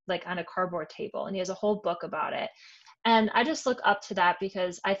on a cardboard table, and he has a whole book about it. And I just look up to that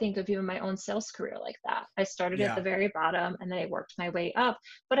because I think of even my own sales career like that. I started at Yeah. the very bottom and then I worked my way up,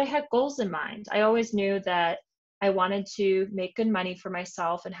 but I had goals in mind. I always knew that I wanted to make good money for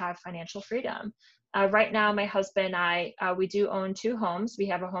myself and have financial freedom. Right now, my husband and I, we do own 2 homes. We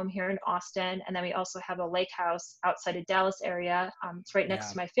have a home here in Austin, and then we also have a lake house outside of Dallas area. It's right next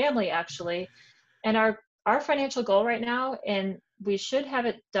Yeah. to my family, actually. And our financial goal right now, and we should have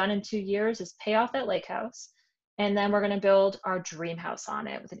it done in 2 years, is pay off that lake house. And then we're going to build our dream house on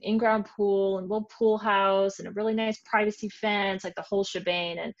it with an in-ground pool and a little pool house and a really nice privacy fence, like the whole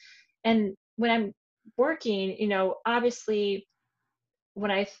shebang. And when I'm working, obviously when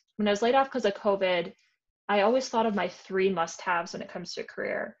I was laid off because of COVID, I always thought of my 3 must-haves when it comes to a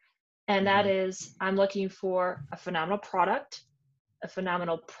career. And that Mm-hmm. is I'm looking for a phenomenal product, a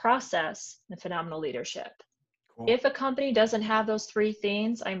phenomenal process, and phenomenal leadership. Cool. If a company doesn't have those 3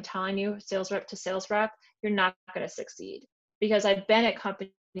 things, I'm telling you, sales rep to sales rep, you're not going to succeed. Because I've been at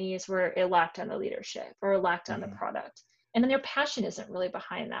companies where it lacked on the leadership or it lacked on the Mm-hmm. product. And then their passion isn't really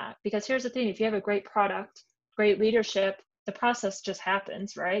behind that. Because here's the thing, if you have a great product, great leadership, the process just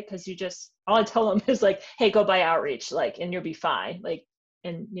happens, right? Because all I tell them is like, hey, go buy outreach, and you'll be fine.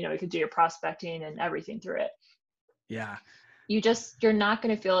 And you can do your prospecting and everything through it. Yeah. You're not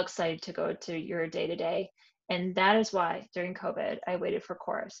going to feel excited to go to your day to day. And that is why during COVID, I waited for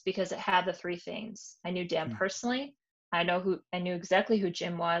Chorus because it had the 3 things. I knew Dan personally. I knew exactly who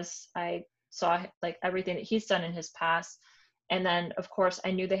Jim was. I saw like everything that he's done in his past. And then of course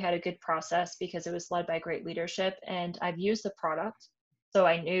I knew they had a good process because it was led by great leadership, and I've used the product. So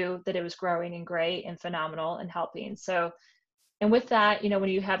I knew that it was growing and great and phenomenal and helping. So, and with that, when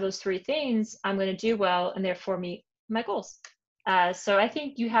you have those 3 things, I'm going to do well and therefore meet my goals. So I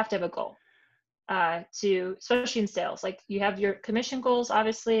think you have to have a goal especially in sales. Like you have your commission goals,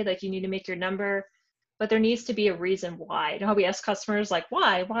 obviously, like you need to make your number, but there needs to be a reason why. How we ask customers, like,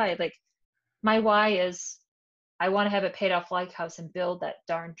 why? Like my why is I want to have a paid off lake house and build that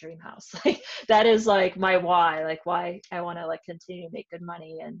darn dream house. Like that is like my why, like why I want to continue to make good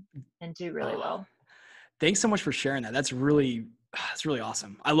money and do really well. Thanks so much for sharing that. That's really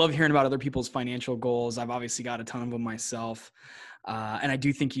awesome. I love hearing about other people's financial goals. I've obviously got a ton of them myself. And I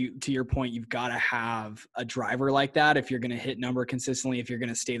do think to your point, you've got to have a driver like that if you're going to hit number consistently, if you're going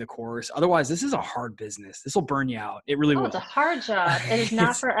to stay the course. Otherwise, this is a hard business. This will burn you out. It really will. It's a hard job. It is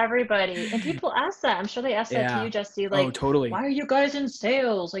not for everybody. And people ask that. I'm sure they ask that to Yeah. you, Jesse. Oh, totally. Why are you guys in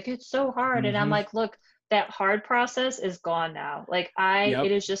sales? Like, it's so hard. And I'm like, look, that hard process is gone now.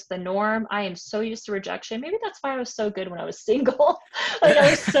 It is just the norm. I am so used to rejection. Maybe that's why I was so good when I was single.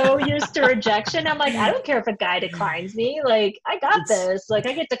 I was so used to rejection. I'm like, I don't care if a guy declines me. I got this. I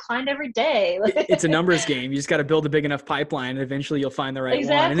get declined every day. It's a numbers game. You just got to build a big enough pipeline, and evenally you'll find the right one.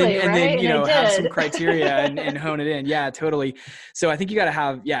 Exactly, And then have some did. criteria and hone it in. Yeah, totally. So I think you got to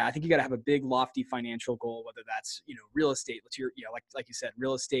have a big lofty financial goal, whether that's real estate. Like you said,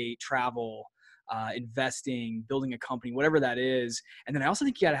 real estate, travel, investing, building a company, whatever that is. And then I also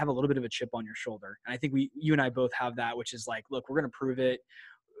think you got to have a little bit of a chip on your shoulder. And I think you and I both have that, which is like, look, we're going to prove it.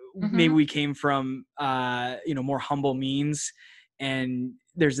 Maybe we came from, more humble means, and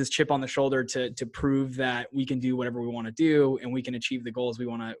there's this chip on the shoulder to prove that we can do whatever we want to do, and we can achieve the goals we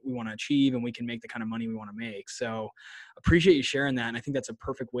want to achieve, and we can make the kind of money we want to make. So appreciate you sharing that. And I think that's a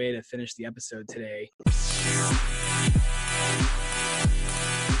perfect way to finish the episode today.